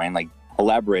initially join? Like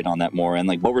elaborate on that more, and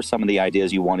like what were some of the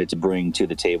ideas you wanted to bring to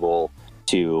the table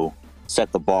to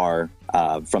set the bar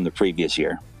from the previous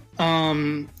year?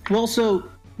 Well, so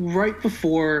right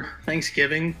before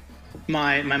Thanksgiving,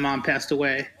 my mom passed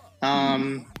away,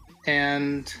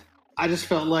 and I just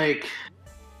felt like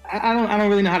I don't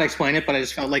really know how to explain it, but I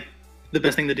just felt like the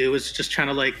best thing to do was just trying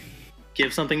to like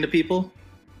give something to people.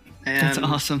 And That's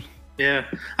awesome. Yeah,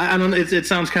 I don't know. It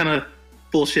sounds kind of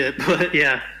bullshit, but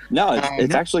yeah. No,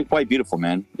 it's actually quite beautiful,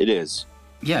 man. It is.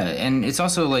 Yeah, and it's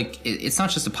also like it's not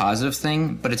just a positive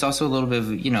thing, but it's also a little bit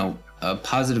of, you know, a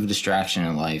positive distraction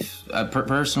in life.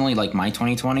 Personally, like my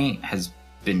 2020 has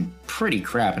been pretty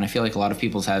crap, and I feel like a lot of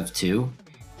people's have too.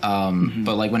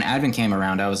 But like when Advent came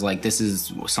around, I was like, this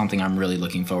is something I'm really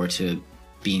looking forward to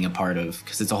being a part of,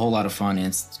 because it's a whole lot of fun, and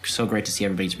it's so great to see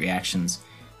everybody's reactions.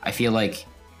 I feel like,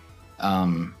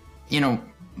 you know,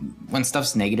 when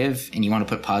stuff's negative and you want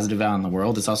to put positive out in the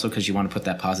world, it's also because you want to put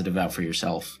that positive out for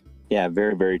yourself. Yeah,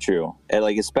 very, very true. And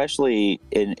like, especially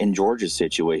in George's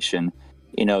situation,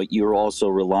 you know, you were also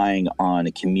relying on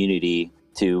a community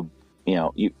to, you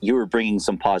know, you were bringing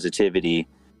some positivity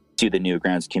to the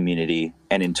Newgrounds community,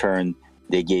 and in turn,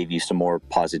 they gave you some more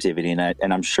positivity.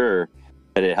 And I'm sure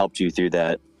that it helped you through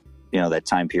that, you know, that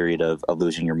time period of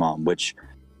losing your mom, which,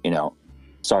 you know,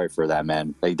 sorry for that,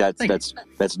 man. Like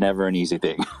that's never an easy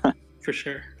thing. For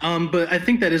sure. But I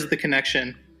think that is the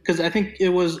connection, because I think it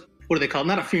was, what do they call it?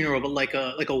 Not a funeral, but like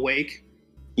a wake.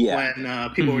 Yeah. When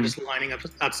people were just lining up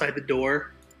outside the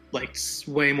door, like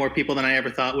way more people than I ever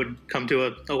thought would come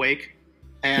to a wake.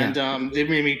 And it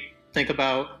made me think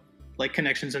about like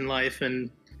connections in life, and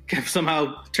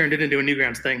somehow turned it into a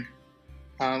Newgrounds thing.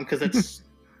 Because that's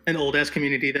an old ass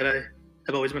community that I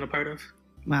have always been a part of.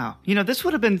 Wow. You know, this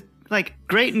would have been like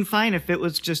great and fine if it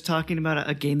was just talking about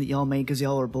a game that y'all made because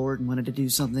y'all were bored and wanted to do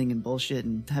something and bullshit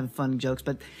and have fun jokes.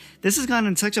 But this has gone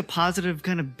in such a positive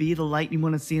kind of be the light you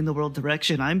want to see in the world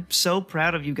direction. I'm so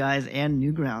proud of you guys and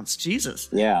Newgrounds. Jesus.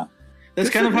 Yeah.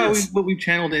 That's kind of how what we've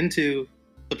channeled into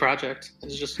the project.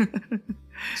 Is just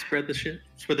spread the shit,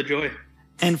 spread the joy.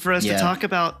 And for us to talk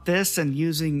about this and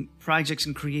using projects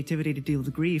and creativity to deal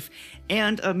with grief,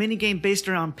 and a mini game based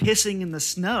around pissing in the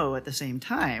snow at the same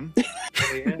time.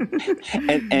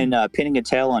 and pinning a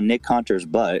tail on Nick Conter's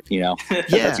butt, you know. Yeah,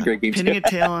 that's a great game. Pinning a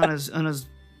tail on his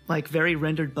like very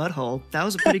rendered butthole. That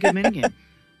was a pretty good mini game.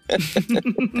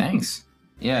 Thanks.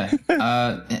 Yeah.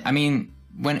 I mean,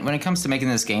 when it comes to making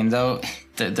this game, though,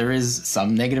 there is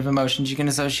some negative emotions you can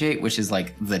associate, which is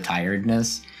like the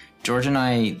tiredness. George and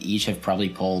I each have probably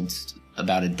pulled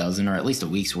about a dozen or at least a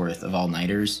week's worth of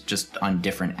all-nighters just on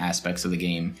different aspects of the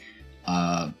game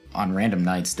on random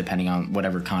nights, depending on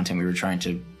whatever content we were trying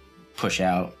to push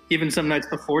out. Even some nights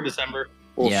before December.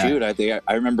 Well, shoot,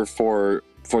 I remember for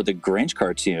the Grinch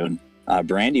cartoon,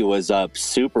 Brandy was up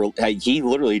super. He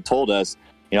literally told us,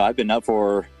 you know, I've been up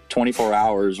for 24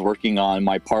 hours working on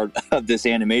my part of this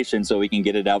animation so we can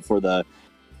get it out for the,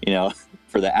 you know,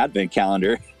 for the Advent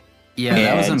calendar. Yeah,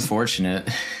 that was unfortunate.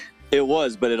 It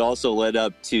was, but it also led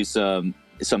up to some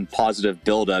positive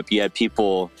buildup. You had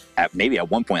people maybe at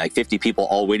one point, like 50 people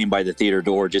all waiting by the theater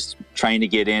door, just trying to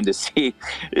get in to see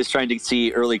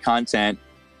early content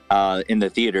in the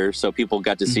theater. So people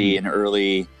got to see an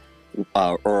early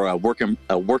or a work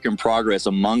in progress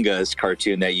Among Us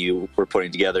cartoon that you were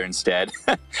putting together instead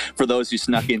for those who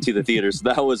snuck into the theater. So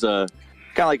that was a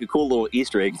kind of like a cool little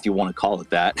Easter egg, if you want to call it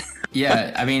that.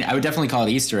 Yeah, I mean, I would definitely call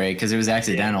it Easter egg because it was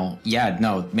accidental. Yeah,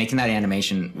 no, making that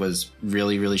animation was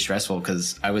really, really stressful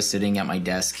because I was sitting at my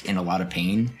desk in a lot of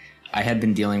pain. I had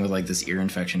been dealing with like this ear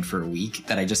infection for a week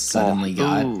that I just suddenly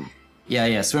got. Ooh.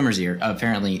 Yeah, swimmer's ear.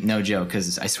 Apparently, no joke,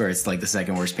 because I swear it's like the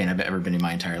second worst pain I've ever been in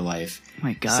my entire life. Oh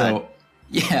my God. So,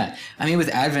 Yeah, I mean, with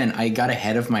Advent, I got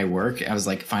ahead of my work. I was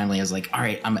like, all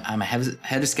right, I'm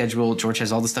ahead of schedule. George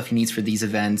has all the stuff he needs for these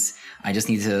events. I just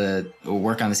need to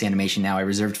work on this animation now. I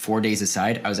reserved 4 days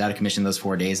aside. I was out of commission those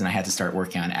 4 days, and I had to start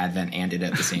working on Advent and it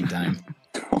at the same time.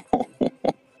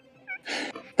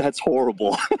 That's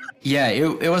horrible. Yeah,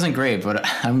 it wasn't great, but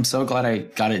I'm so glad I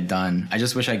got it done. I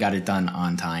just wish I got it done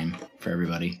on time for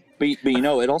everybody. But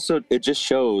it just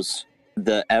shows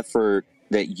the effort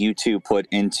that you two put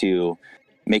into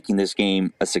making this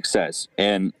game a success.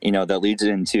 And, that leads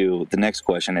into the next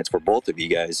question. It's for both of you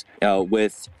guys.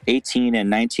 With 18 and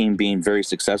 19 being very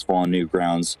successful on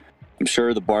Newgrounds, I'm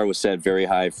sure the bar was set very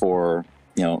high for,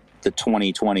 the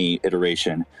 2020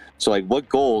 iteration. So, what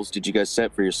goals did you guys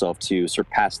set for yourself to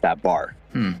surpass that bar?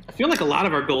 I feel like a lot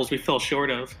of our goals we fell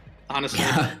short of, honestly.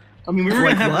 Yeah. I mean, we were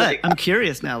going to have, what? I'm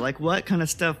curious now. What kind of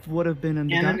stuff would have been in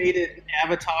the animated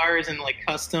avatars and,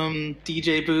 custom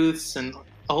DJ booths and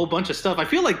a whole bunch of stuff. I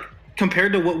feel like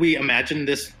compared to what we imagined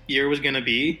this year was going to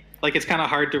be, it's kind of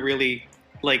hard to really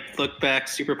look back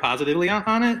super positively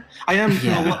on it. I am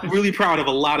really proud of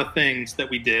a lot of things that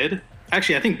we did.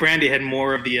 Actually, I think Brandy had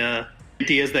more of the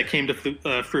ideas that came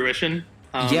to fruition.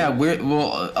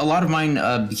 A lot of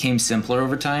mine became simpler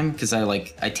over time because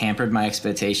I tampered my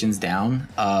expectations down.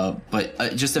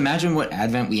 But just imagine what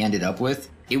Advent we ended up with.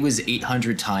 It was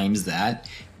 800 times that.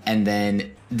 And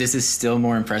then this is still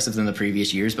more impressive than the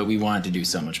previous years, but we wanted to do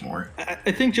so much more.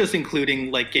 I think just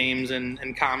including games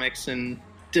and comics and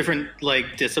different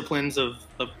disciplines of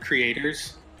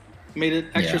creators made it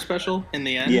extra special in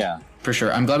the end. Yeah, for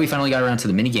sure. I'm glad we finally got around to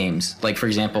the mini games. For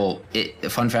example,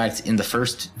 fun fact, in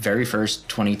the very first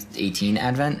 2018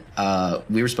 Advent,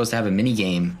 we were supposed to have a mini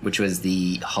game, which was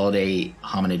the holiday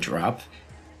hominid drop.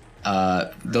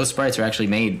 Those sprites were actually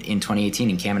made in 2018,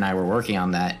 and Cam and I were working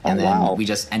on that, and then we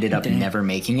just ended up never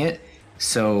making it.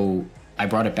 So I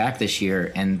brought it back this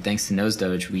year, and thanks to Nose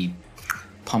Doge, we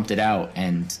pumped it out,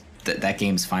 and that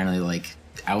game's finally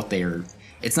out there.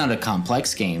 It's not a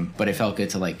complex game, but it felt good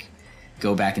to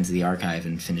go back into the archive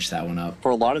and finish that one up. For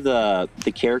a lot of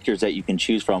the characters that you can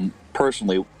choose from,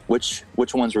 personally, which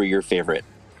ones were your favorite?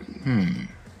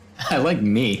 I like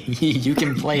me. You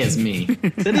can play as me.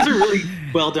 That is a really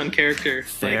well done character.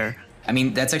 Fair. I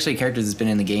mean, that's actually a character that's been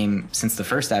in the game since the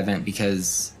first Advent,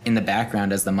 because in the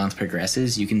background as the month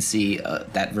progresses, you can see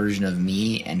that version of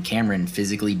me and Cameron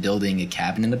physically building a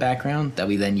cabin in the background that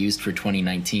we then used for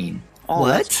 2019. Oh,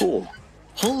 that's cool.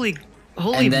 Holy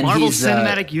Marvel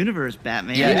Cinematic Universe,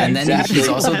 Batman. Yeah, and then he's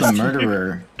also the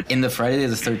murderer. In the Friday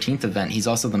the 13th event, he's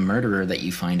also the murderer that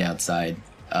you find outside,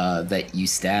 that you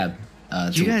stab.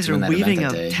 You guys are weaving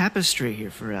a tapestry here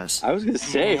for us. I was going to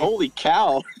say, holy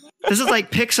cow. This is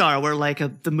like Pixar, where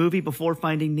the movie before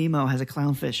Finding Nemo has a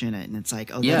clownfish in it, and it's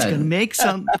that's going to make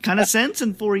some kind of sense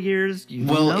in 4 years.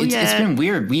 It's been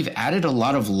weird. We've added a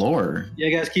lot of lore. Yeah,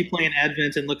 guys, keep playing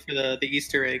Advent and look for the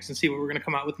Easter eggs and see what we're going to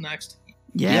come out with next.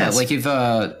 Yes. Yeah, if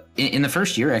in the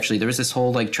first year, actually, there was this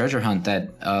whole treasure hunt that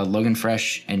Logan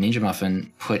Fresh and Ninja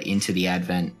Muffin put into the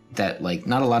Advent that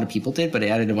not a lot of people did, but it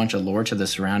added a bunch of lore to the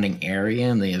surrounding area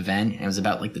and the event. And it was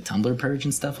about the Tumblr purge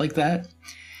and stuff like that.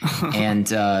 And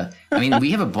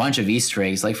we have a bunch of Easter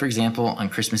eggs. For example, on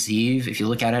Christmas Eve, if you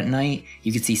look out at night,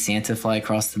 you can see Santa fly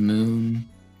across the moon.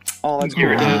 Oh, that's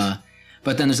cool.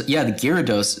 But then there's the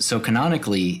Gyarados. So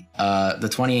canonically, the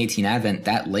 2018 Advent,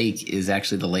 that lake is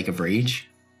actually the Lake of Rage.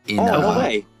 No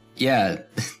way. Yeah,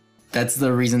 that's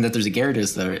the reason that there's a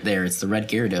Gyarados there. It's the red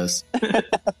Gyarados.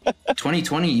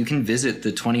 2020, you can visit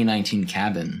the 2019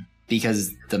 cabin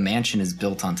because the mansion is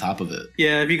built on top of it.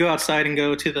 Yeah, if you go outside and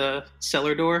go to the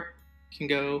cellar door, you can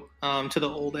go to the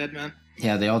old Advent.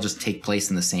 Yeah, they all just take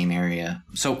place in the same area.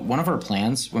 So one of our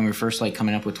plans when we were first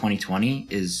coming up with 2020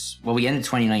 is, we ended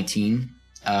 2019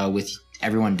 with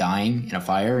everyone dying in a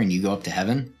fire and you go up to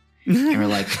heaven. And we're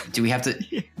like, do we have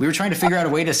to... We were trying to figure out a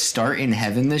way to start in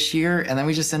heaven this year, and then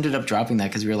we just ended up dropping that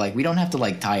because we were like, we don't have to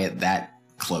tie it that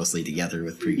closely together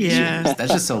with previous years.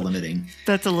 That's just so limiting.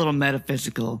 That's a little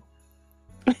metaphysical.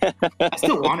 I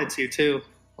still wanted to, too.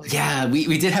 Yeah,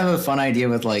 we did have a fun idea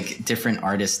with different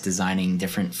artists designing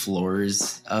different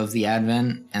floors of the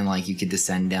Advent, and you could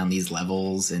descend down these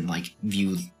levels and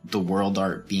view the world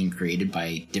art being created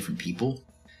by different people.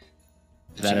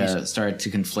 That started to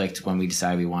conflict when we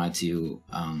decided we wanted to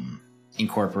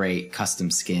incorporate custom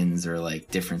skins or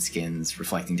different skins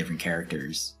reflecting different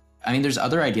characters. I mean, there's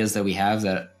other ideas that we have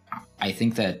that I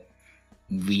think that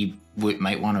we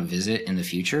might want to visit in the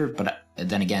future, but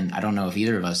then again, I don't know if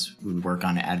either of us would work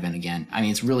on Advent again. I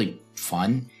mean, it's really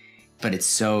fun, but it's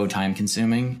so time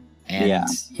consuming And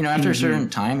after a certain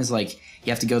time, is like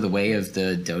you have to go the way of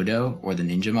the dodo or the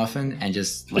ninja muffin and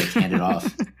just like hand it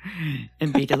off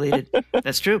and be deleted.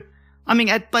 That's true. I mean,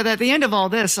 but at the end of all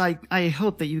this, I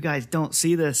hope that you guys don't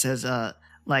see this as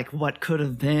like what could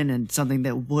have been and something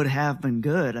that would have been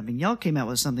good. I mean, y'all came out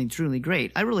with something truly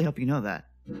great. I really hope you know that.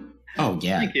 Oh,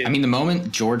 yeah. I mean, the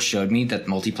moment George showed me that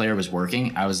multiplayer was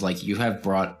working, I was like, you have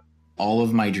brought all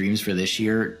of my dreams for this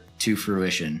year to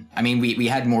fruition. I mean, we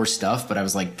had more stuff, but I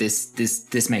was like,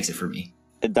 this makes it for me.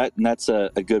 That's a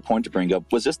good point to bring up.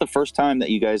 Was this the first time that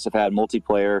you guys have had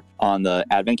multiplayer on the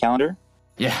advent calendar?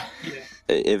 Yeah.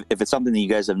 If it's something that you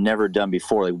guys have never done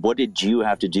before, like what did you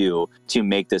have to do to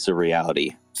make this a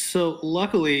reality? So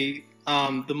luckily,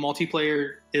 the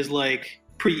multiplayer is like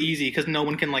pretty easy because no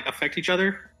one can like affect each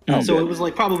other. So it was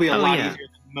like probably a lot easier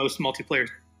than most multiplayer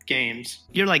games.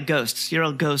 You're like ghosts. You're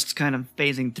all ghosts kind of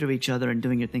phasing through each other and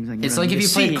doing your things on your own. It's like if you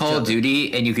played Call of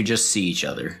Duty and you could just see each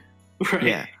other. Right.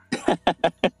 Yeah.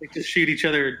 Like just shoot each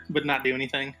other but not do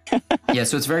anything. Yeah,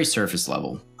 so it's very surface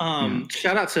level.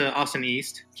 Shout out to Austin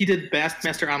East. He did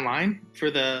Bassmaster Online for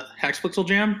the Hacksplixel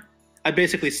Jam. I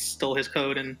basically stole his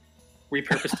code and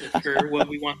repurposed it for what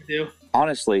we wanted to do.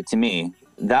 Honestly, to me,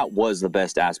 that was the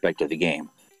best aspect of the game.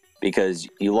 Because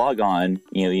you log on,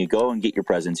 you go and get your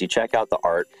presents, you check out the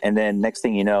art, and then next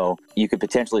thing you know, you could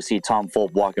potentially see Tom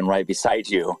Fulp walking right beside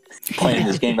you playing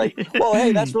this game. Like, well,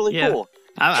 hey, that's really cool.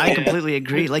 I completely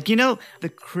agree. Like, the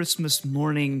Christmas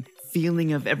morning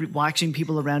feeling of watching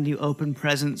people around you open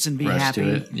presents and be happy.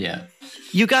 To it. Yeah.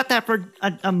 You got that for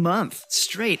a month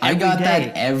straight. I got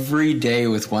that every day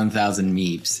with 1,000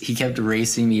 Meeps. He kept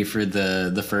racing me for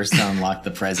the first to unlock the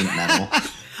present medal.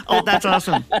 Oh, that's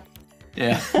awesome.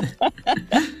 Yeah.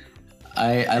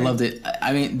 I loved it.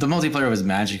 I mean, the multiplayer was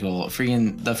magical.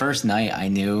 Freaking the first night, I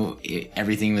knew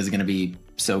everything was going to be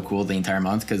so cool the entire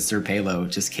month because Sir Palo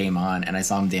just came on and I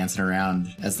saw him dancing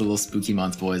around as the little spooky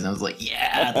month boys. And I was like,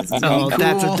 yeah, this is cool.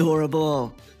 That's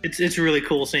adorable. It's really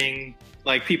cool seeing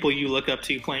like people you look up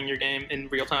to playing your game in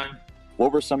real time.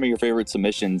 What were some of your favorite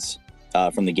submissions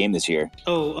from the game this year?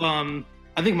 I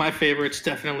think my favorite's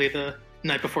definitely the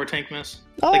Night Before Tankmas.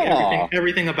 Oh. Like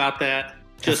everything about that.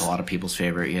 That's a lot of people's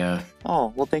favorite, yeah.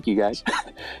 Oh, well, thank you guys.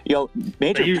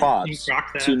 Major props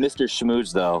to Mr.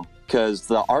 Schmooze, though, because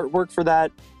the artwork for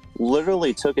that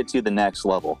literally took it to the next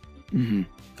level. Mm-hmm.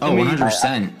 Oh,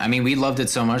 100%. I mean, we loved it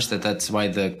so much that's why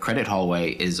the credit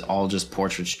hallway is all just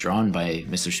portraits drawn by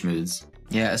Mr. Schmooze.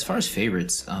 Yeah, as far as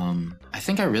favorites, I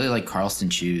think I really like Carlston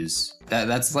Chews.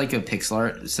 That's like a pixel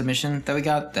art submission that we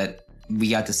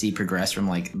got to see progress from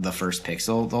like the first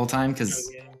pixel the whole time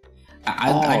because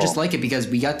I just like it because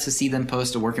we got to see them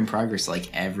post a work in progress like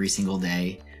every single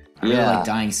day. I really like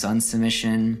Dying Sun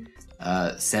submission.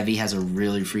 Sevi has a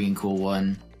really freaking cool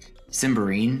one.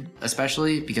 Cymberine,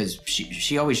 especially because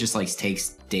she always just like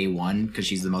takes day one because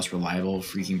she's the most reliable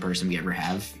freaking person we ever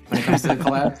have when it comes to the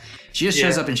collab. She just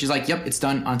shows up and she's like, "Yep, it's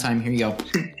done on time. Here you go."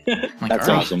 Like, that's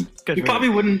awesome. We probably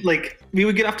wouldn't we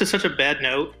would get off to such a bad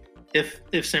note if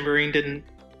Cymberine didn't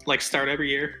start every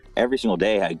year. Every single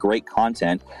day had great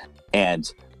content,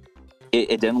 and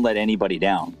it didn't let anybody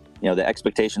down. The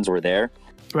expectations were there.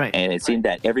 Right. And it seemed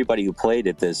that everybody who played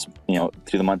at this,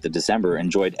 through the month of December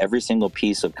enjoyed every single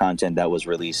piece of content that was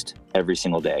released every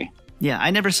single day. Yeah,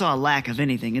 I never saw a lack of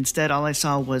anything. Instead, all I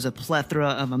saw was a plethora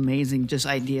of amazing just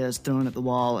ideas thrown at the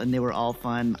wall, and they were all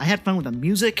fun. I had fun with the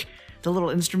music, the little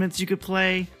instruments you could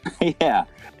play. Yeah.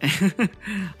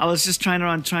 I was just trying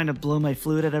to blow my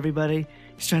flute at everybody.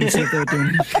 Just trying to see if they were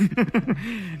doing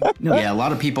it. Yeah, a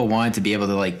lot of people wanted to be able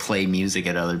to play music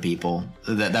at other people.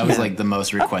 That was the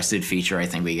most requested feature I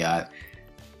think we got.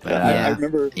 But I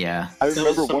remember. Yeah, I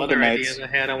remember some other ideas I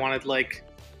had. I wanted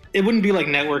it wouldn't be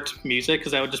networked music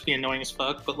because that would just be annoying as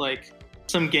fuck. But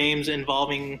some games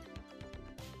involving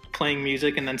playing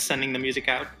music and then sending the music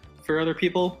out for other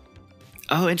people.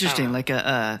 Oh, interesting! Like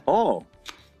a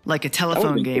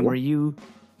telephone game where you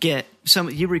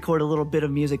you record a little bit of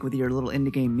music with your little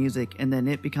indie game music, and then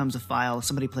it becomes a file.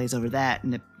 Somebody plays over that,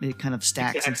 and it kind of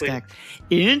stacks and stacks.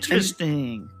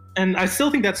 Interesting. And I still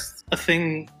think that's a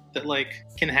thing that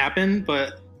can happen,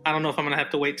 but I don't know if I'm gonna have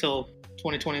to wait till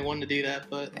 2021 to do that.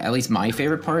 But at least my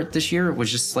favorite part this year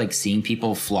was just seeing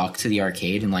people flock to the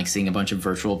arcade and seeing a bunch of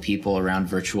virtual people around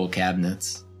virtual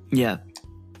cabinets. Yeah.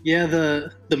 Yeah,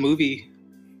 the movie,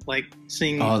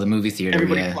 seeing the movie theater.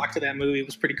 Everybody flocked to that movie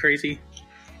was pretty crazy.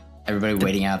 Everybody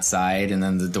waiting outside, and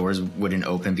then the doors wouldn't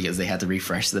open because they had to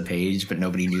refresh the page, but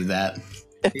nobody knew that.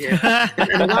 Yeah,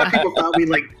 and a lot of people thought we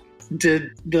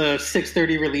did the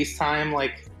 6:30 release time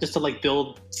just to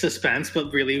build suspense,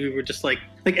 but really we were just like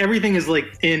everything is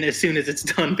in as soon as it's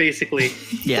done, basically.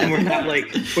 Yeah. And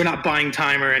we're not buying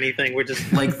time or anything. We're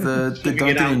just like the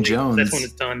Duncan and Jones. That's when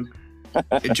it's done.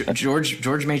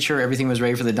 George made sure everything was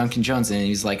ready for the Duncan Jones, and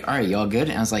he's like, all right, y'all good?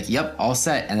 And I was like, yep, all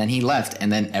set. And then he left, and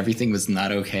then everything was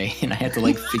not okay, and I had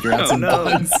to figure out some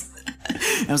bugs.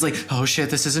 And I was like, oh shit,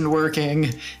 this isn't working.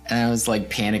 And I was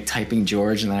panic typing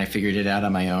George, and then I figured it out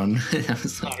on my own. I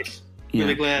was nice.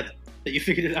 Really glad that you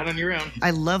figured it out on your own.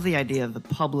 I love the idea of the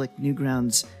public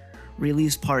Newgrounds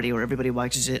release party where everybody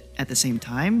watches it at the same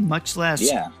time, much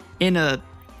less in a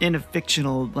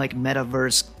fictional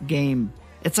metaverse game.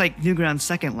 It's like Newgrounds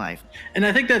Second Life. And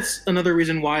I think that's another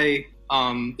reason why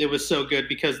it was so good,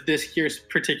 because this year's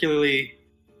particularly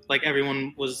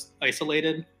everyone was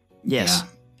isolated. Yes. Yeah.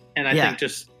 And I think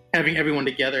just having everyone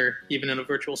together, even in a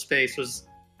virtual space, was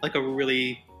a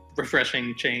really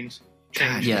refreshing change.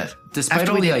 God, yeah. Despite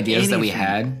all the ideas that we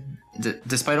had,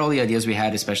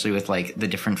 especially with the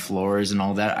different floors and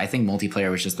all that, I think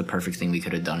multiplayer was just the perfect thing we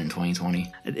could have done in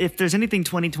 2020. If there's anything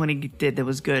 2020 did that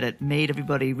was good, it made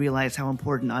everybody realize how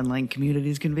important online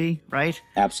communities can be, right?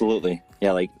 Absolutely.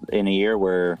 Yeah, in a year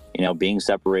where, being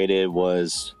separated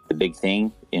was the big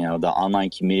thing, the online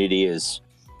community is,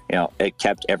 it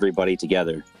kept everybody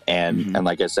together. And and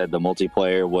like I said, the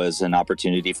multiplayer was an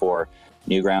opportunity for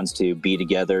Newgrounds to be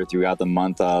together throughout the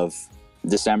month of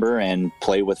December and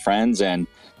play with friends and,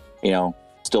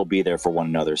 still be there for one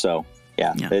another. So,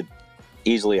 it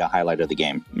easily a highlight of the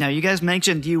game. Now, you guys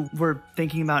mentioned you were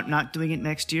thinking about not doing it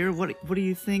next year. What do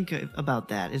you think about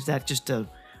that? Is that just a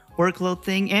workload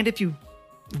thing? And if you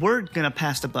were going to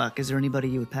pass the buck, is there anybody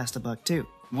you would pass the buck to?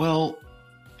 Well,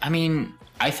 I mean,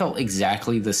 I felt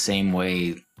exactly the same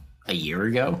way a year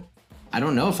ago. I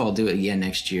don't know if I'll do it again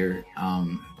next year,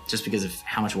 just because of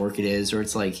how much work it is, or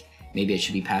it's maybe it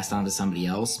should be passed on to somebody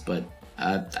else, but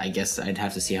I guess I'd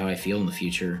have to see how I feel in the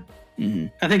future.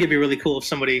 I think it'd be really cool if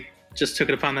somebody just took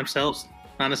it upon themselves,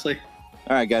 honestly.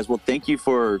 All right, guys. Well, thank you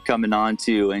for coming on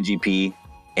to NGP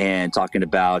and talking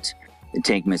about the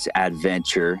Tankmas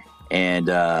ADVENTure.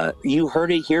 And you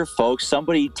heard it here, folks.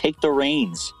 Somebody take the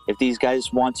reins. If these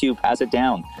guys want to pass it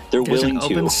down, they're willing to.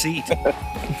 There's an open seat.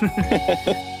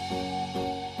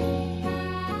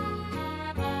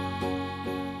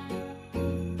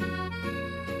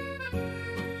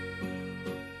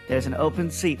 There's an open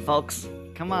seat, folks.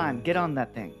 Come on, get on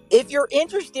that thing. If you're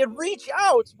interested, reach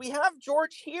out. We have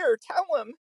George here. Tell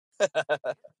him.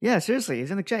 Yeah, seriously.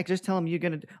 He's in the chat. Just tell him you're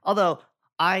going to... Although,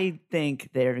 I think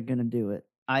they're going to do it.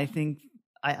 I think...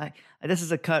 I this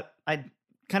is a cut. I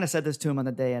kind of said this to him on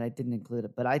the day, and I didn't include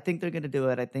it. But I think they're going to do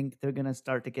it. I think they're going to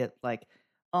start to get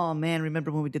oh, man,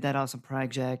 remember when we did that awesome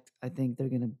project? I think they're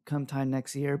going to come time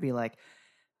next year be like,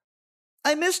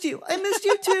 I missed you. I missed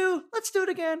you too. Let's do it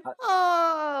again.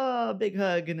 Oh, big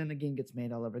hug. And then the game gets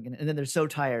made all over again. And then they're so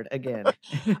tired again.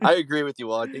 I agree with you.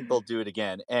 Well, I think they'll do it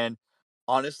again. And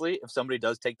honestly, if somebody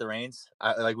does take the reins,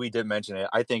 like we did mention it,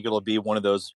 I think it'll be one of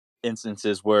those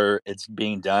instances where it's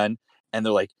being done and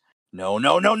they're like, no,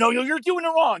 you're doing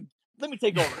it wrong. Let me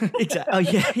take over. Exactly. Oh,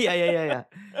 yeah.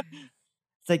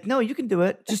 It's like, no, you can do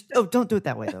it. Just, don't do it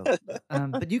that way, though.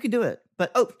 But you can do it.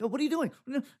 But, what are you doing?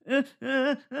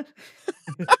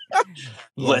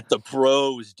 Let the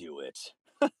pros do it.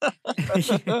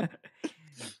 Yeah.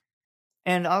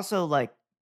 And also,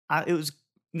 it was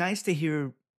nice to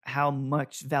hear how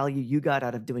much value you got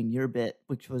out of doing your bit,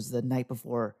 which was the night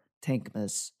before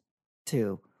Tankmas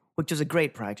 2, which was a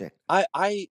great project.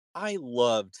 I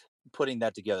loved putting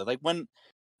that together. When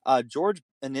George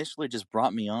initially just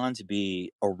brought me on to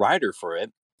be a writer for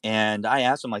it, and I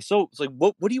asked him so it's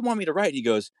what do you want me to write? He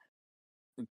goes,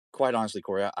 quite honestly,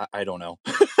 Corey, I don't know.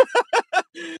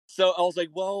 So I was like,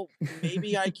 well,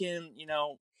 maybe I can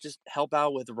just help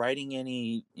out with writing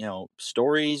any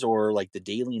stories or the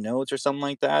daily notes or something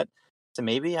like that. So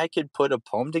maybe I could put a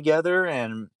poem together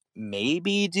and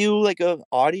maybe do a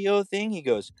audio thing. He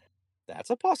goes, that's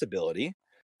a possibility.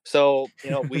 So,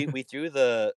 I threw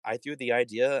the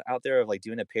idea out there of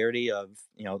doing a parody of,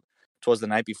 'Twas the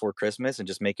Night Before Christmas and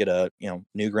just make it a,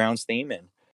 Newgrounds theme.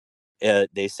 And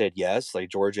they said yes.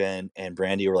 George and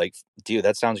Brandy were like, dude,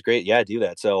 that sounds great. Yeah, do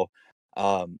that. So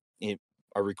I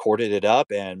recorded it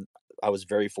up, and I was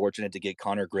very fortunate to get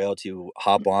Connor Grail to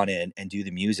hop on and do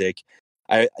the music.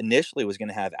 I initially was going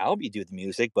to have Albie do the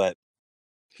music, but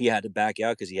he had to back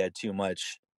out because he had too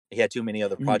many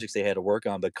other projects they had to work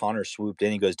on. But Connor swooped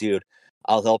in. He goes, dude,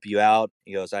 I'll help you out.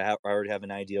 He goes, I already have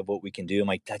an idea of what we can do. I'm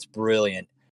like, that's brilliant.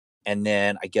 And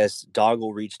then I guess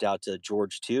Doggle reached out to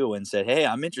George too and said, hey,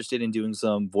 I'm interested in doing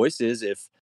some voices if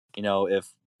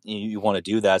you want to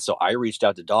do that. So I reached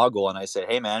out to Doggle and I said,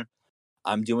 hey man,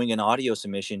 I'm doing an audio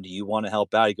submission. Do you want to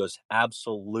help out? He goes,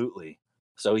 absolutely.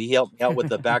 So he helped me out with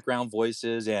the background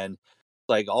voices and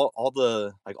like all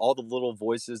the little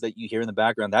voices that you hear in the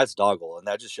background. That's Doggle, and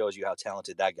that just shows you how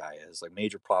talented that guy is. Like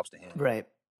major props to him. Right.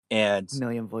 And A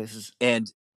million voices.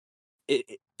 And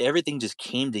everything just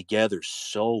came together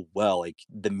so well. Like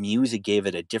the music gave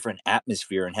it a different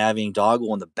atmosphere, and having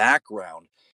Doggle in the background,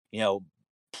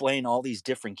 playing all these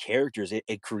different characters,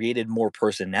 it created more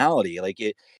personality. Like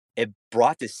it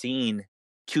brought the scene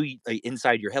to like,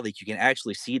 inside your head. Like you can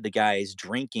actually see the guys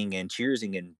drinking and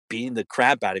cheersing and beating the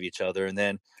crap out of each other, and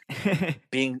then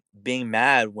being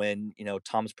mad when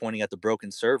Tom's pointing at the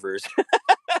broken servers.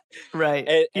 Right.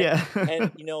 And Yeah.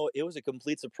 it was a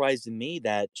complete surprise to me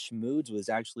that Schmoods was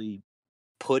actually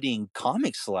putting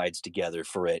comic slides together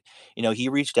for it. He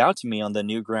reached out to me on the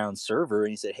Newgrounds server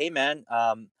and he said, hey man,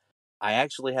 I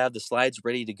actually have the slides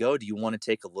ready to go. Do you want to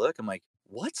take a look? I'm like,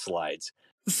 what slides?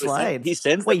 Slides. He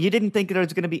sends Wait, you didn't think there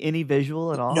was going to be any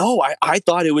visual at all? No, I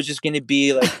thought it was just going to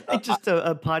be like just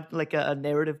a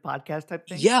narrative podcast type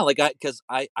thing. Yeah, like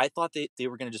I thought they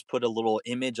were going to just put a little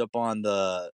image up on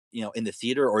the in the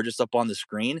theater or just up on the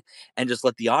screen and just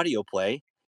let the audio play.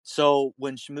 So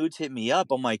when Schmoods hit me up,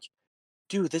 I'm like,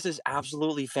 dude, this is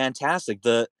absolutely fantastic.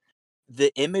 The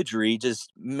imagery just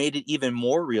made it even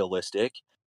more realistic,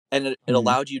 and it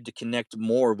allowed you to connect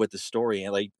more with the story.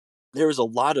 And like there was a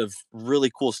lot of really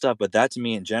cool stuff, but that to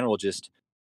me in general just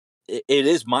it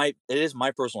is my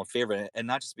personal favorite, and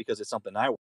not just because it's something I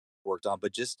worked on,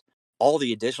 but just all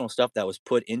the additional stuff that was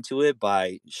put into it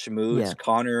by Schmoods, Yeah.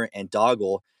 Connor, and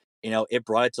Doggle. It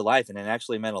brought it to life, and it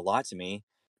actually meant a lot to me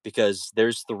because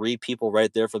there's 3 people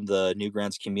right there from the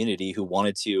Newgrounds community who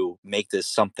wanted to make this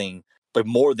something but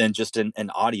more than just an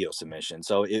audio submission.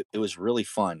 So it was really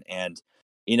fun. And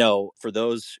for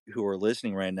those who are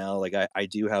listening right now, like I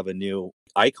do have a new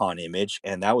icon image,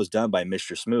 and that was done by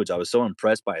Mr. Smoods. I was so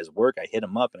impressed by his work. I hit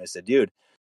him up and I said, dude,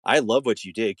 I love what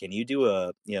you did. Can you do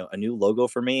a new logo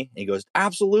for me? And he goes,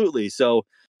 absolutely. So,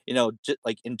 just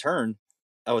like in turn,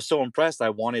 I was so impressed. I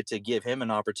wanted to give him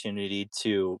an opportunity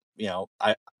to,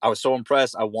 I was so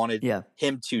impressed. I wanted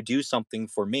him to do something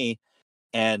for me.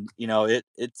 And,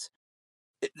 it's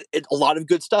a lot of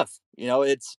good stuff.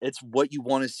 It's what you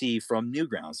want to see from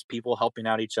Newgrounds, people helping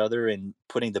out each other and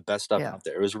putting the best stuff out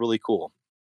there. It was really cool.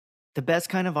 The best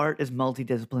kind of art is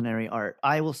multidisciplinary art.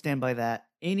 I will stand by that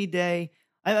any day.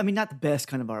 I mean, not the best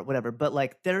kind of art, whatever, but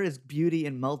like there is beauty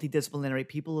in multidisciplinary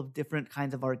people of different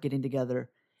kinds of art getting together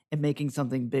and making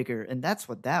something bigger. And that's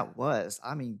what that was.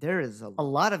 I mean, there is a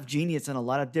lot of genius and a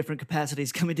lot of different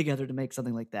capacities coming together to make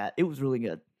something like that. It was really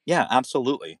good. Yeah,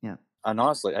 absolutely. Yeah. And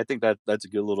honestly, I think that's a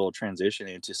good little transition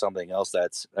into something else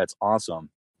that's awesome.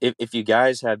 If you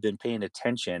guys have been paying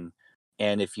attention,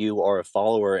 and if you are a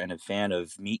follower and a fan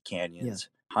of Meatcanyons,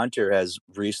 Hunter has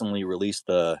recently released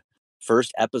the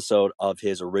first episode of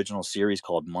his original series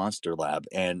called Monster Lab.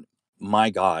 And my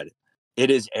God,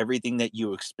 it is everything that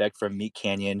you expect from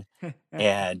Meatcanyon.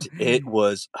 And it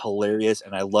was hilarious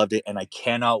and I loved it. And I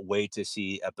cannot wait to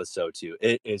see episode 2.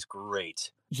 It is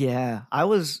great. Yeah, I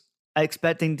was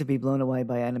expecting to be blown away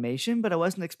by animation, but I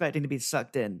wasn't expecting to be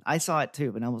sucked in. I saw it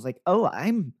too, and I was like, oh,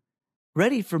 I'm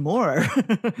ready for more.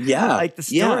 Yeah. Like the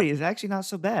story is actually not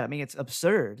so bad. I mean, it's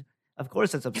absurd. Of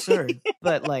course it's absurd,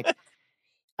 but like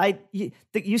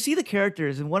you see the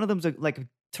characters, and one of them's like a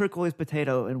turquoise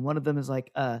potato, and one of them is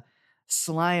like a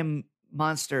slime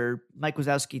monster, Mike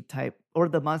Wazowski type, or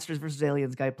the Monsters vs.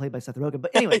 Aliens guy played by Seth Rogen.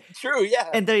 But anyway, true, yeah.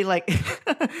 And they like,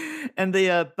 and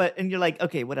you're like,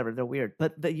 okay, whatever, they're weird,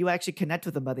 but you actually connect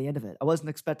with them by the end of it. I wasn't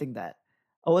expecting that.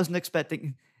 I wasn't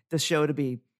expecting the show to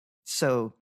be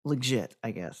so legit,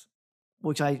 I guess,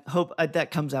 which I hope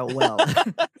that comes out well.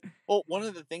 Well, one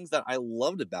of the things that I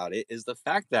loved about it is the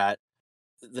fact that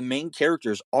the main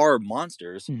characters are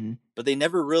monsters, but they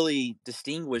never really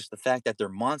distinguish the fact that they're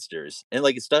monsters. And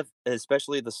like stuff,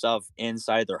 especially the stuff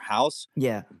inside their house.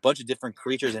 Yeah. A bunch of different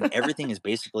creatures and everything is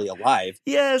basically alive.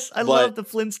 Yes. I love the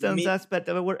Flintstones aspect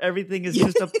of it where everything is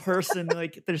just a person.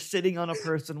 Like they're sitting on a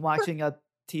person watching a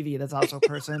TV that's also a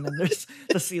person, and there's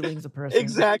the ceiling's a person.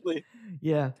 Exactly.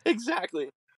 Yeah. Exactly.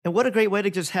 And what a great way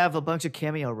to just have a bunch of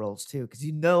cameo roles too, because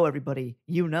everybody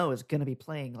is going to be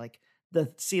playing like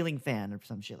the ceiling fan or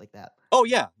some shit like that. Oh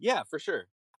yeah, for sure.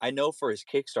 I know for his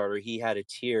Kickstarter, he had a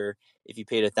tier. If you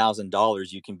paid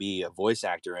 $1,000, you can be a voice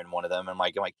actor in one of them. And I'm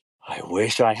like, I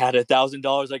wish I had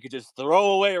 $1,000 I could just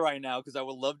throw away right now because I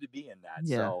would love to be in that.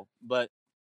 Yeah. So, but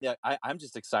yeah, I'm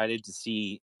just excited to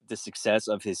see the success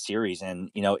of his series,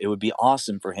 and it would be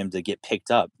awesome for him to get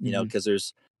picked up.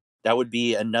 Because that would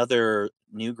be another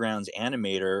Newgrounds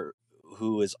animator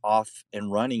who is off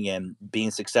and running and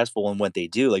being successful in what they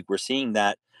do. Like we're seeing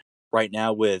that right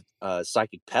now with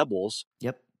Psychic Pebbles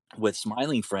Yep. with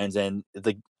Smiling Friends, and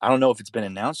I don't know if it's been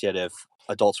announced yet if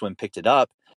Adult Swim picked it up,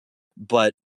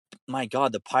 but my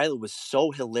God, the pilot was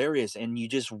so hilarious, and you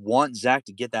just want Zach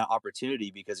to get that opportunity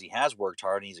because he has worked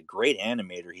hard and he's a great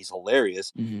animator. He's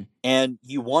hilarious, and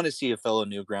you want to see a fellow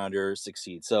Newgrounder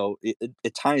succeed. So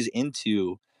it ties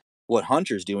into what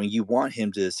Hunter's doing. You want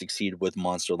him to succeed with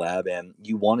Monster Lab, and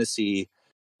you want to see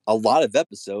a lot of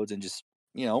episodes and just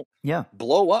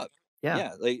blow up.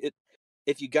 Yeah, like it.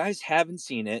 If you guys haven't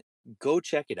seen it, go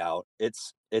check it out.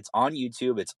 It's on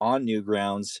YouTube. It's on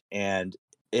Newgrounds, and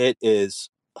it is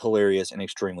hilarious and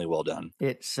extremely well done.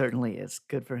 It certainly is.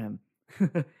 Good for him.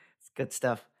 It's good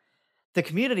stuff. The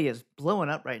community is blowing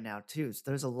up right now too. So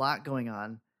there's a lot going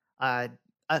on.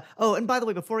 Oh, and by the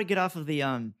way, before we get off of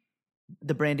the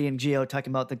Brandy and Geo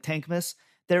talking about the Tankmas,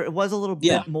 there was a little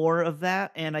bit more of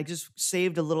that, and I just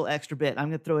saved a little extra bit. I'm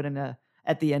gonna throw it in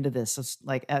at the end of this. So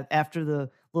like after the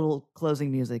little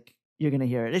closing music, you're gonna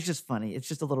hear it. It's just funny. It's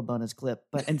just a little bonus clip.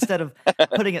 But instead of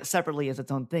putting it separately as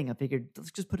its own thing, I figured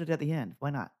let's just put it at the end.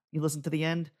 Why not? You listen to the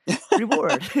end,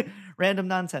 reward. Random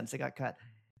nonsense that got cut.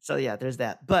 So yeah, there's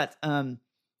that. But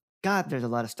God, there's a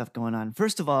lot of stuff going on.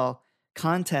 First of all,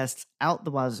 contests out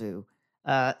the wazoo.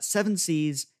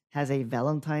 SevenSeize has a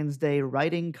Valentine's Day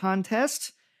writing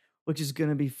contest, which is going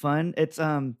to be fun. It's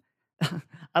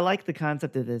I like the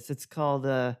concept of this. It's called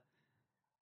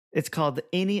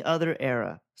Any Other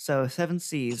Era. So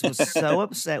SevenSeize was so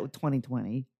upset with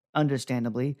 2020,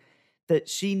 understandably, that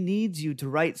she needs you to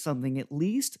write something at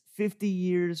least 50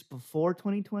 years before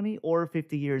 2020 or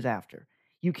 50 years after.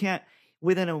 You can't,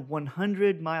 within a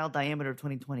 100-mile diameter of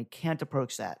 2020, can't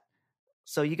approach that.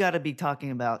 So you got to be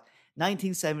talking about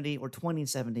 1970 or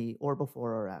 2070 or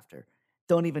before or after.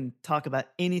 Don't even talk about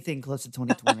anything close to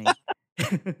 2020.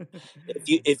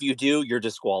 If you do, you're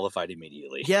disqualified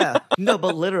immediately. Yeah, no,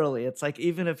 but literally, it's like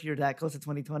even if you're that close to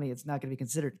 2020, it's not going to be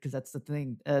considered because that's the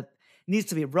thing. It needs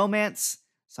to be romance.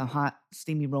 Some hot,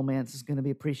 steamy romance is going to be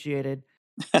appreciated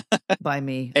by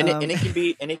me. And it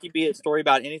can be a story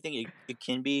about anything. It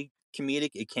can be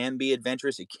comedic, it can be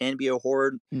adventurous, it can be a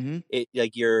horror. It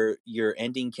like your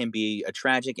ending can be a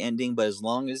tragic ending, but as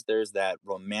long as there's that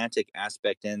romantic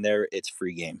aspect in there, it's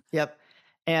free game. Yep.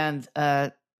 And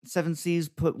SevenSeize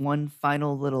put one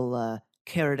final little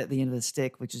carrot at the end of the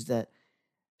stick, which is that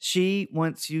she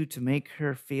wants you to make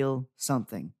her feel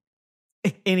something.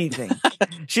 Anything.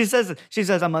 She says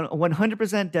I'm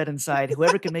 100% dead inside.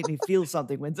 Whoever can make me feel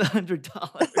something wins $100.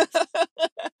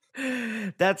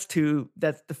 That's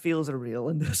the feels are real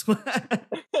in this one.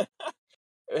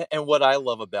 And what I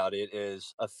love about it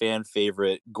is a fan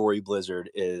favorite, Gory Blizzard,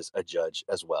 is a judge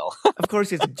as well. Of course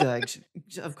he's a judge.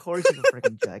 Of course he's a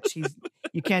freaking judge.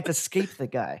 You can't escape the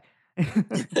guy.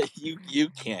 You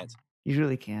can't. You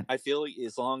really can't. I feel like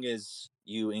as long as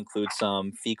you include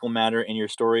some fecal matter in your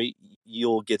story,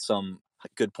 you'll get some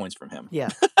good points from him. Yeah.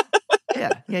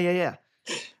 Yeah.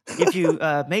 If you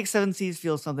make SevenSeize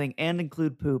feel something and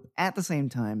include poop at the same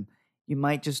time, you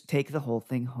might just take the whole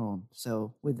thing home.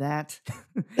 So with that,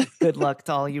 good luck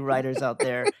to all you writers out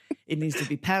there. It needs to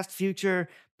be past, future,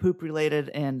 poop related,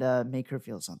 and make her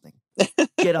feel something.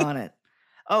 Get on it.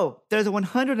 Oh, there's a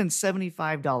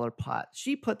 $175 pot.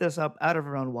 She put this up out of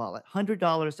her own wallet.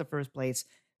 $100 to first place,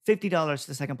 $50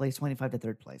 to second place, $25 to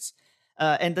third place.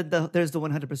 And then there's the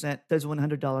 100%. There's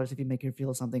 $100 if you make her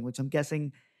feel something, which I'm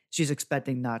guessing she's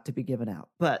expecting not to be given out.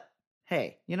 But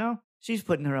hey, she's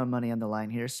putting her own money on the line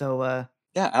here. So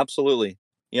yeah, absolutely.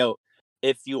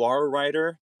 If you are a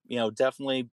writer,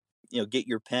 definitely, get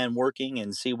your pen working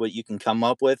and see what you can come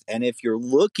up with. And if you're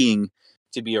looking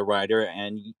to be a writer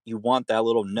and you want that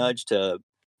little nudge to,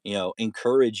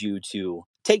 encourage you to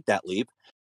take that leap,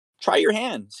 try your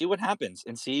hand, see what happens,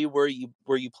 and see where you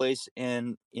place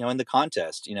in the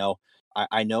contest.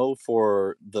 I know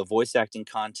for the voice acting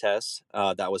contest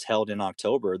that was held in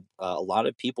October, a lot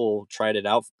of people tried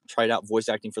out voice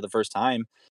acting for the first time,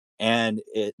 and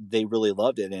they really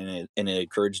loved it, and it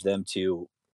encouraged them to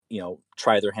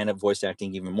try their hand at voice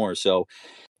acting even more. So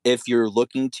if you're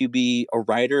looking to be a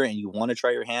writer and you want to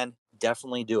try your hand,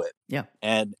 definitely do it. Yeah.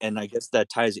 And I guess that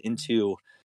ties into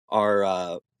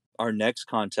our next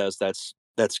contest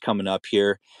that's coming up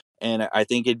here. And I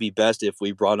think it'd be best if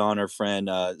we brought on our friend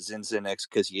Xinxinix,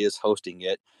 because he is hosting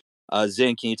it.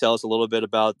 Zin, can you tell us a little bit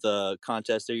about the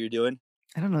contest that you're doing?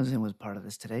 I don't know if Zin was part of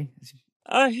this today.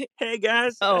 Hey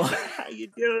guys. Oh, how you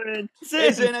doing? Zin.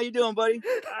 Hey Zin, how you doing, buddy?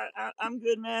 I'm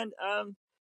good, man.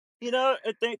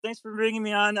 Thanks for bringing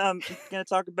me on. I'm gonna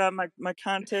talk about my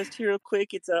contest here real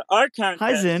quick. It's a art contest.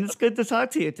 Hi, Zen. It's good to talk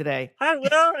to you today. Hi, Will.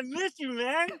 I miss you,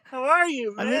 man. How are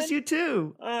you, man? I miss you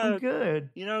too. I'm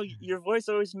good. Your voice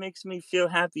always makes me feel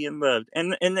happy and loved,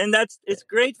 and it's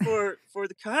great for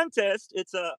the contest.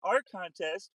 It's a art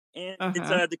contest, and it's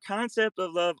the concept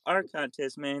of love art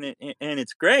contest, man, and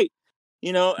it's great.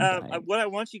 What I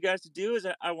want you guys to do is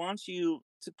I want you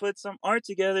to put some art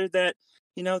together that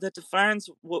that defines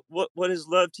what is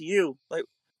love to you. Like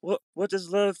what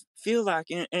does love feel like,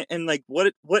 and like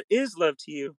what is love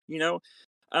to you?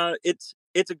 It's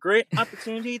a great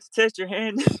opportunity to test your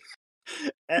hand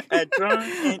at drawing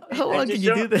and how long just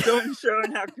can you do this?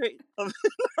 showing how great of an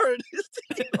artist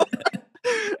you are.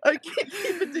 I can't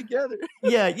keep it together.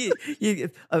 Yeah,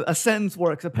 a sentence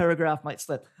works, a paragraph might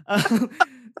slip.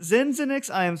 Xinxinix,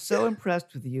 I am so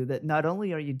impressed with you that not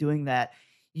only are you doing that,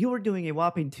 you are doing a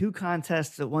whopping 2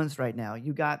 contests at once right now.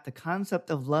 You got the Concept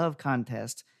of Love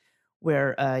contest,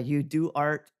 where you do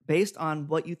art based on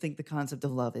what you think the concept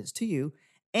of love is to you.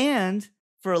 And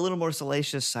for a little more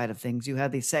salacious side of things, you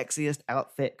have the Sexiest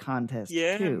Outfit contest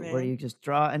too, where you just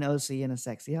draw an OC in a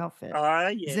sexy outfit.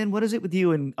 Yeah. Zen, what is it with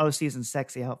you and OCs and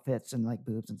sexy outfits and like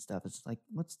boobs and stuff? It's like,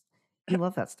 you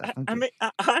love that stuff, don't you?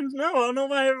 I don't know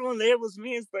why everyone labels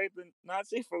me as like the not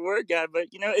safe for work guy, but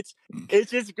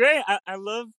it's just great. I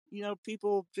love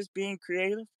people just being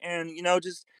creative and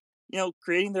just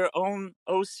creating their own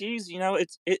OCs.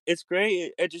 It's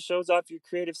great. It just shows off your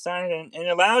creative side and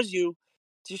allows you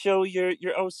to show your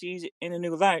OCs in a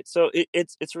new light. So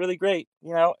it's really great.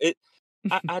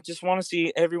 I just want to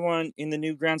see everyone in the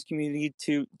Newgrounds community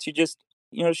to just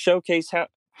showcase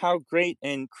how great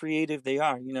and creative they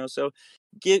are. So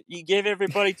give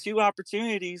everybody 2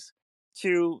 opportunities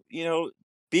to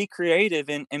be creative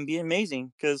and be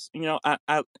amazing, because I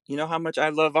how much I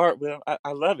love art. Will,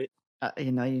 I love it. I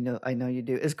know you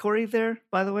do. Is Corey there,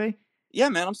 by the way? Yeah,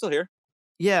 man, I'm still here.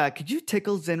 Yeah, could you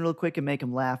tickle Zen real quick and make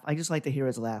him laugh? I just like to hear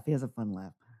his laugh. He has a fun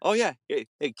laugh. Oh yeah, hey,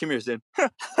 come here, Zen.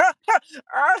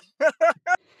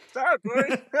 Sorry,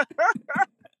 Corey.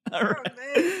 All right.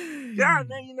 Man. God,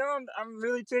 man, I'm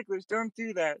really ticklish. Don't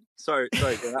do that. Sorry,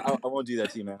 man. I won't do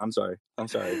that to you, man. I'm sorry.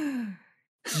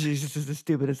 Jesus, this is the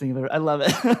stupidest thing ever. I love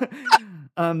it.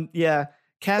 Yeah,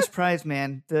 cash prize,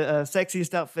 man. The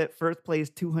Sexiest Outfit, first place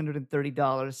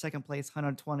 $230, second place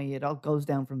 $120. It all goes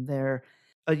down from there.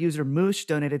 A user Moosh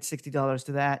donated $60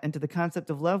 to that, and to the Concept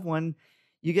of Love one,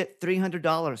 you get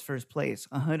 $300 first place,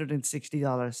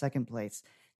 $160 second place.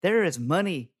 There is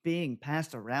money being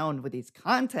passed around with these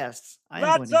contests. I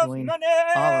am going to join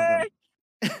all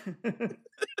of them.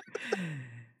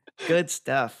 Good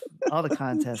stuff. All the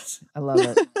contests. I love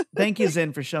it. Thank you,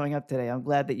 Zen, for showing up today. I'm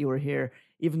glad that you were here,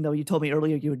 even though you told me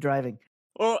earlier you were driving.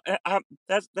 Well,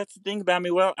 that's the thing about me.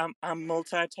 Well, I'm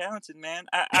multi-talented, man.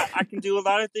 I can do a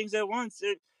lot of things at once.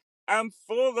 I'm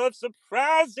full of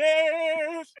surprises.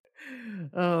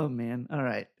 Oh man. All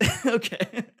right.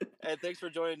 Okay. Hey, thanks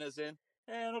for joining us, Zen.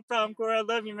 Hey, no problem, Corey. I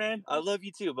love you, man. I love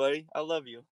you too, buddy. I love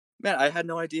you. Man, I had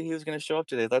no idea he was going to show up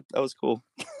today. That was cool.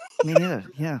 Me neither.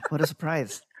 Yeah, what a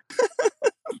surprise.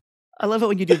 I love it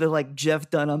when you do the like Jeff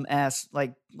Dunham ass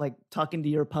like talking to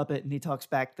your puppet and he talks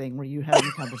back thing where you have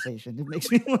a conversation. It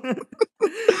makes me want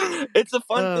It's a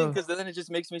fun thing because then it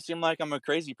just makes me seem like I'm a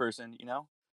crazy person,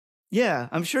 Yeah,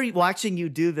 I'm sure watching you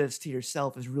do this to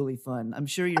yourself is really fun. I'm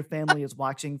sure your family is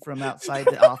watching from outside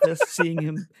the office,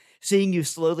 seeing you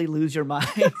slowly lose your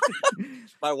mind.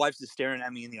 My wife's just staring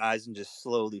at me in the eyes and just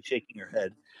slowly shaking her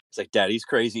head. It's like, Daddy's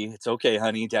crazy. It's okay,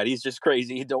 honey. Daddy's just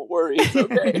crazy. Don't worry. It's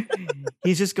okay.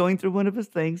 He's just going through one of his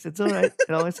things. It's all right.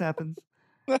 It always happens.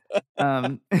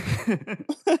 I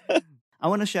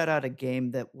want to shout out a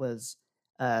game that was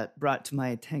brought to my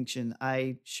attention.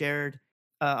 I shared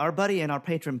our buddy and our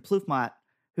patron Plufmot,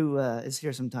 who is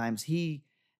here sometimes. He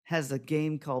has a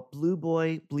game called Blue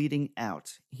Boy Bleeding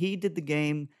Out. He did the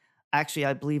game. Actually,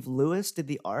 I believe Lewis did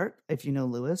the art. If you know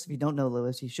Lewis, if you don't know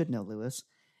Lewis, you should know Lewis.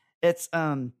 It's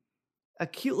a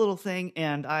cute little thing,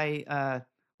 and I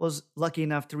was lucky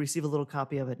enough to receive a little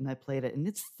copy of it, and I played it, and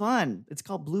it's fun. It's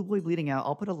called Blue Boy Bleeding Out.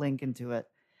 I'll put a link into it.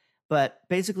 But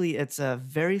basically, it's a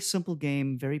very simple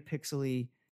game, very pixely,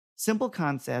 simple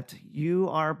concept. You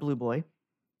are Blue Boy,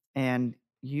 and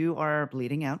you are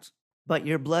bleeding out, but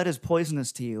your blood is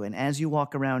poisonous to you. And as you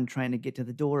walk around trying to get to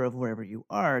the door of wherever you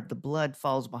are, the blood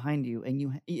falls behind you,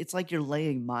 and it's like you're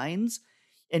laying mines,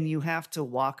 and you have to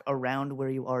walk around where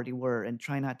you already were and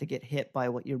try not to get hit by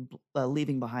what you're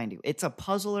leaving behind you. It's a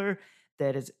puzzler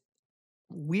that is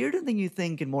weirder than you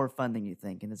think and more fun than you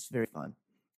think, and it's very fun.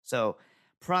 So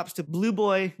props to Blue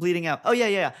Boy Bleeding Out. Oh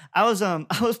yeah. I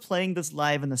was playing this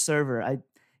live in the server. I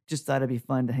just thought it'd be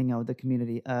fun to hang out with the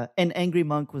community. And Angry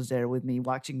Monk was there with me,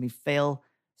 watching me fail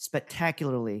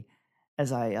spectacularly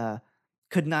as I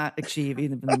could not achieve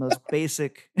even the most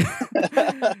basic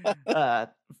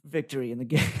victory in the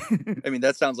game. I mean,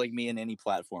 that sounds like me in any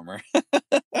platformer.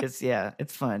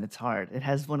 It's fun. It's hard. It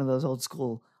has one of those old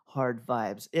school hard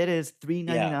vibes. It is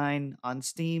 $3.99 on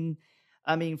Steam.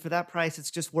 I mean, for that price,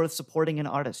 it's just worth supporting an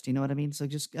artist. You know what I mean? So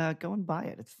just go and buy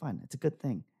it. It's fun. It's a good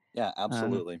thing. Yeah,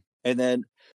 absolutely. And then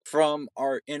from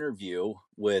our interview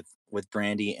with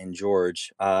Brandy and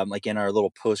George, like in our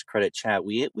little post-credit chat,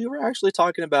 we were actually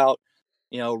talking about,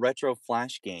 retro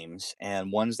Flash games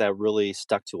and ones that really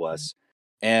stuck to us.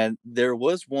 And there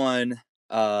was one,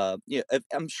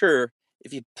 I'm sure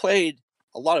if you played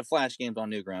a lot of Flash games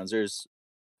on Newgrounds, there's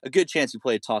a good chance you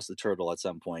played Toss the Turtle at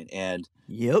some point. And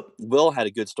yep, Will had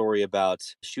a good story about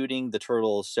shooting the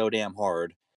turtle so damn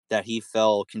hard that he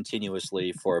fell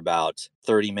continuously for about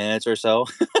 30 minutes or so.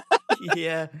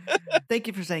 Yeah. Thank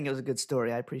you for saying it was a good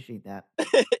story. I appreciate that.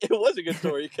 It was a good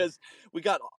story because we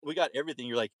got everything.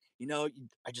 You're like,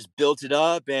 I just built it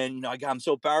up and, I got him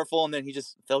so powerful. And then he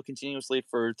just fell continuously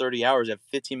for 30 hours. At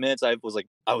 15 minutes, I was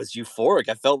euphoric.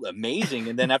 I felt amazing.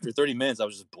 And then after 30 minutes, I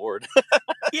was just bored.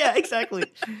 Yeah, exactly.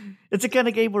 It's a kind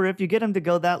of game where if you get him to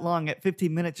go that long at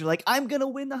 15 minutes, you're like, I'm going to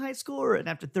win the high score. And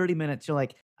after 30 minutes, you're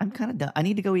like, I'm kind of done. I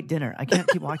need to go eat dinner. I can't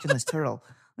keep watching this turtle.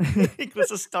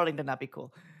 This is starting to not be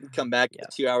cool. Come back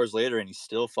 2 hours later and he's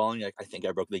still falling. Like, I think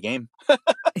I broke the game.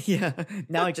 Yeah.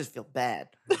 Now I just feel bad.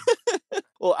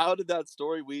 Well, out of that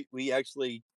story, we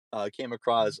actually came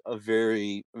across a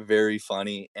very, very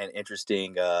funny and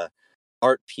interesting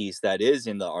art piece that is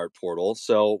in the art portal.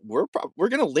 So we're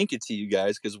going to link it to you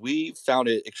guys because we found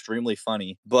it extremely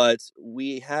funny. But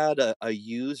we had a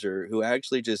user who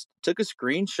actually just took a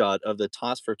screenshot of the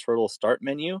Toss for Turtle start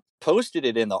menu, posted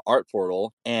it in the art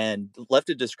portal, and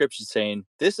left a description saying,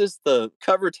 this is the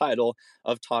cover title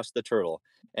of Toss the Turtle.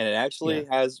 And it actually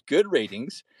has good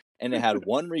ratings, and it had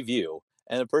one review.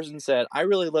 And the person said, I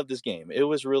really love this game. It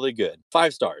was really good.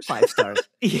 5 stars. 5 stars.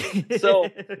 So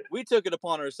we took it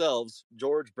upon ourselves,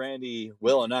 George, Brandy,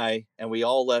 Will, and I, and we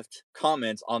all left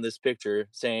comments on this picture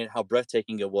saying how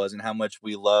breathtaking it was and how much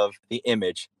we love the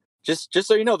image. Just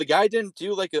so you know, the guy didn't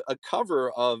do like a cover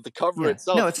of the cover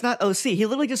itself. No, it's not OC. He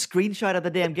literally just screenshotted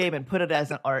the damn game and put it as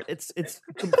an art. It's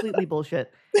completely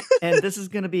bullshit. And this is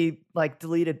going to be like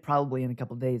deleted probably in a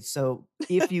couple of days. So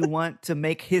if you want to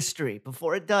make history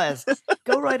before it does,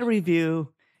 go write a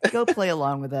review. Go play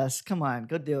along with us. Come on,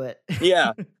 go do it.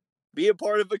 Yeah. Be a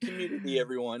part of a community,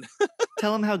 everyone.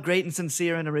 Tell him how great and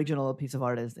sincere and original a piece of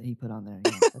art is that he put on there.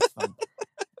 Yeah, that's fun.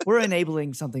 We're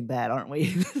enabling something bad, aren't we?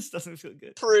 This doesn't feel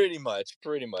good. Pretty much.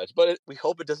 But we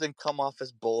hope it doesn't come off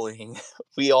as bullying.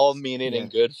 We all mean it in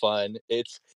good fun.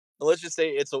 Let's just say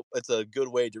it's a good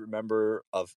way to remember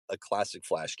of a classic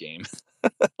Flash game.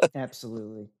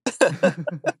 Absolutely.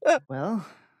 Well,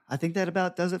 I think that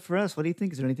about does it for us. What do you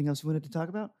think? Is there anything else you wanted to talk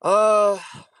about?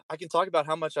 I can talk about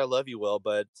how much I love you, Will,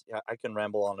 but I can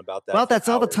ramble on about that. Well, that's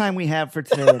all the time we have for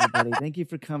today, everybody. Thank you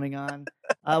for coming on.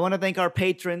 I want to thank our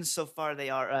patrons so far. They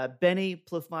are Benny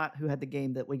Plufmott, who had the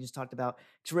game that we just talked about,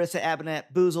 Teresa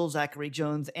Abinet, Boozle, Zachary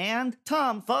Jones, and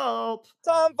Tom Fulp.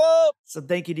 So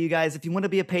thank you to you guys. If you want to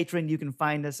be a patron, you can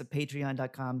find us at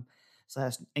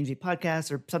patreon.com/NG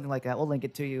Podcast or something like that. We'll link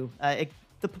it to you.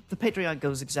 The Patreon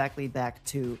goes exactly back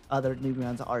to other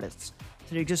Newgrounds artists.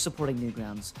 So you're just supporting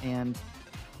Newgrounds. And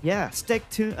yeah, stay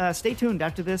tuned.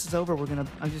 After this is over,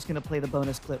 I'm just gonna play the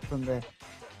bonus clip from the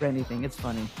Brandy thing. It's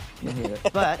funny. You'll hear it.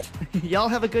 But y'all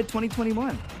have a good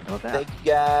 2021. How about that? Thank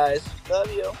you guys.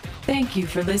 Love you. Thank you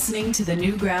for listening to the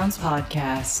Newgrounds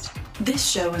podcast. This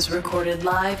show is recorded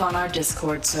live on our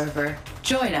Discord server.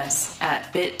 Join us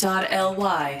at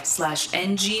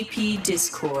bit.ly/NGP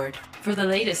Discord. For the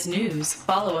latest news,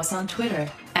 follow us on Twitter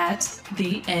at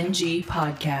the NG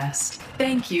Podcast.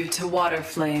 Thank you to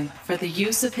Waterflame for the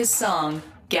use of his song,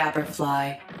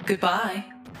 Gabberfly. Goodbye.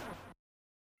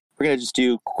 We're going to just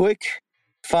do quick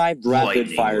 5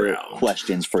 rapid fire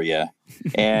questions for you.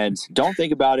 And don't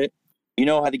think about it. You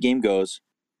know how the game goes.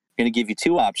 I'm going to give you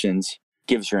 2 options.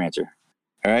 Give us your answer.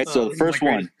 All right. So the first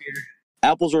one,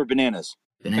 apples or bananas?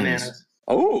 Bananas.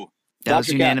 Oh, that was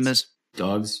unanimous.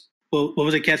 Dogs. Well, what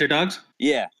was it? Cats or dogs?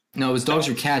 Yeah. No, it was dogs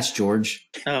or cats, George.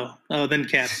 Oh, then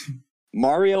cats.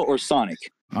 Mario or Sonic?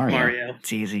 Mario.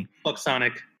 It's easy. Fuck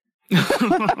Sonic.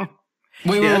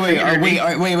 Wait.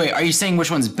 Are you saying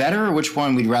which one's better or which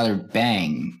one we'd rather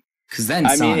bang? Because then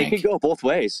Sonic. I mean, it could go both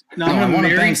ways. No, I want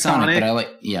to bang Sonic, but I like,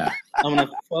 yeah. I'm going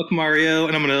to fuck Mario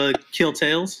and I'm going to kill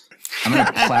Tails. I'm going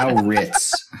to plow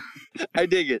Ritz. I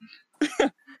dig it.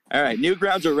 All right,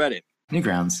 Newgrounds or Reddit?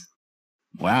 Newgrounds.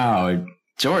 Wow.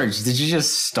 George, did you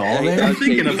just stall Hey, there? I'm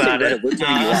thinking you say about Reddit. it. We'll tell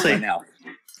you I'll what say- right now.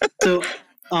 So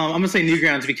I'm gonna say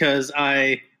Newgrounds because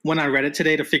I went on Reddit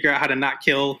today to figure out how to not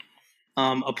kill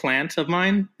a plant of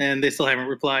mine, and they still haven't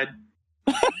replied.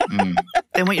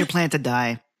 They want your plant to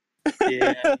die.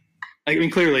 Yeah, I mean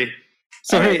clearly.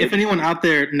 So All hey, right. if anyone out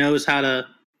there knows how to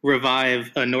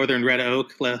revive a northern red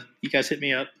oak, you guys hit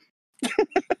me up.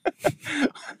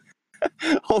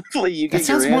 Hopefully you get That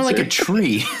sounds your more like a answer.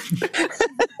 tree.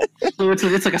 So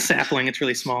it's like a sapling. It's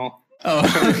really small. Oh,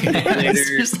 okay. Later. It's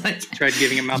just like, Tried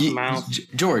giving it mouth to mouth.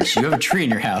 George, you have a tree in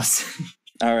your house.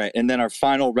 All right, and then our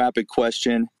final rapid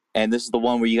question, and this is the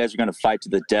one where you guys are going to fight to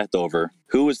the death over.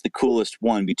 Who is the coolest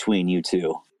one between you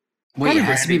two? Wait, Probably it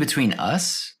has to be Brandy. between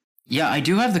us? Yeah, I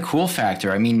do have the cool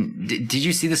factor. I mean, did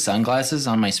you see the sunglasses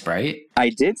on my Sprite? I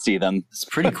did see them. It's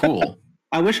pretty cool.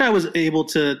 I wish I was able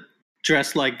to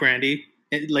dress like Brandy,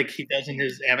 like he does in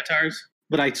his avatars,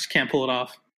 but I just can't pull it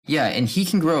off. Yeah, and he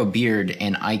can grow a beard,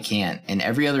 and I can't. And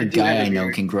every other I do have guy a I know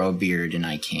beard. can grow a beard, and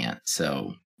I can't.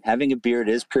 So Having a beard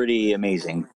is pretty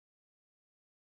amazing.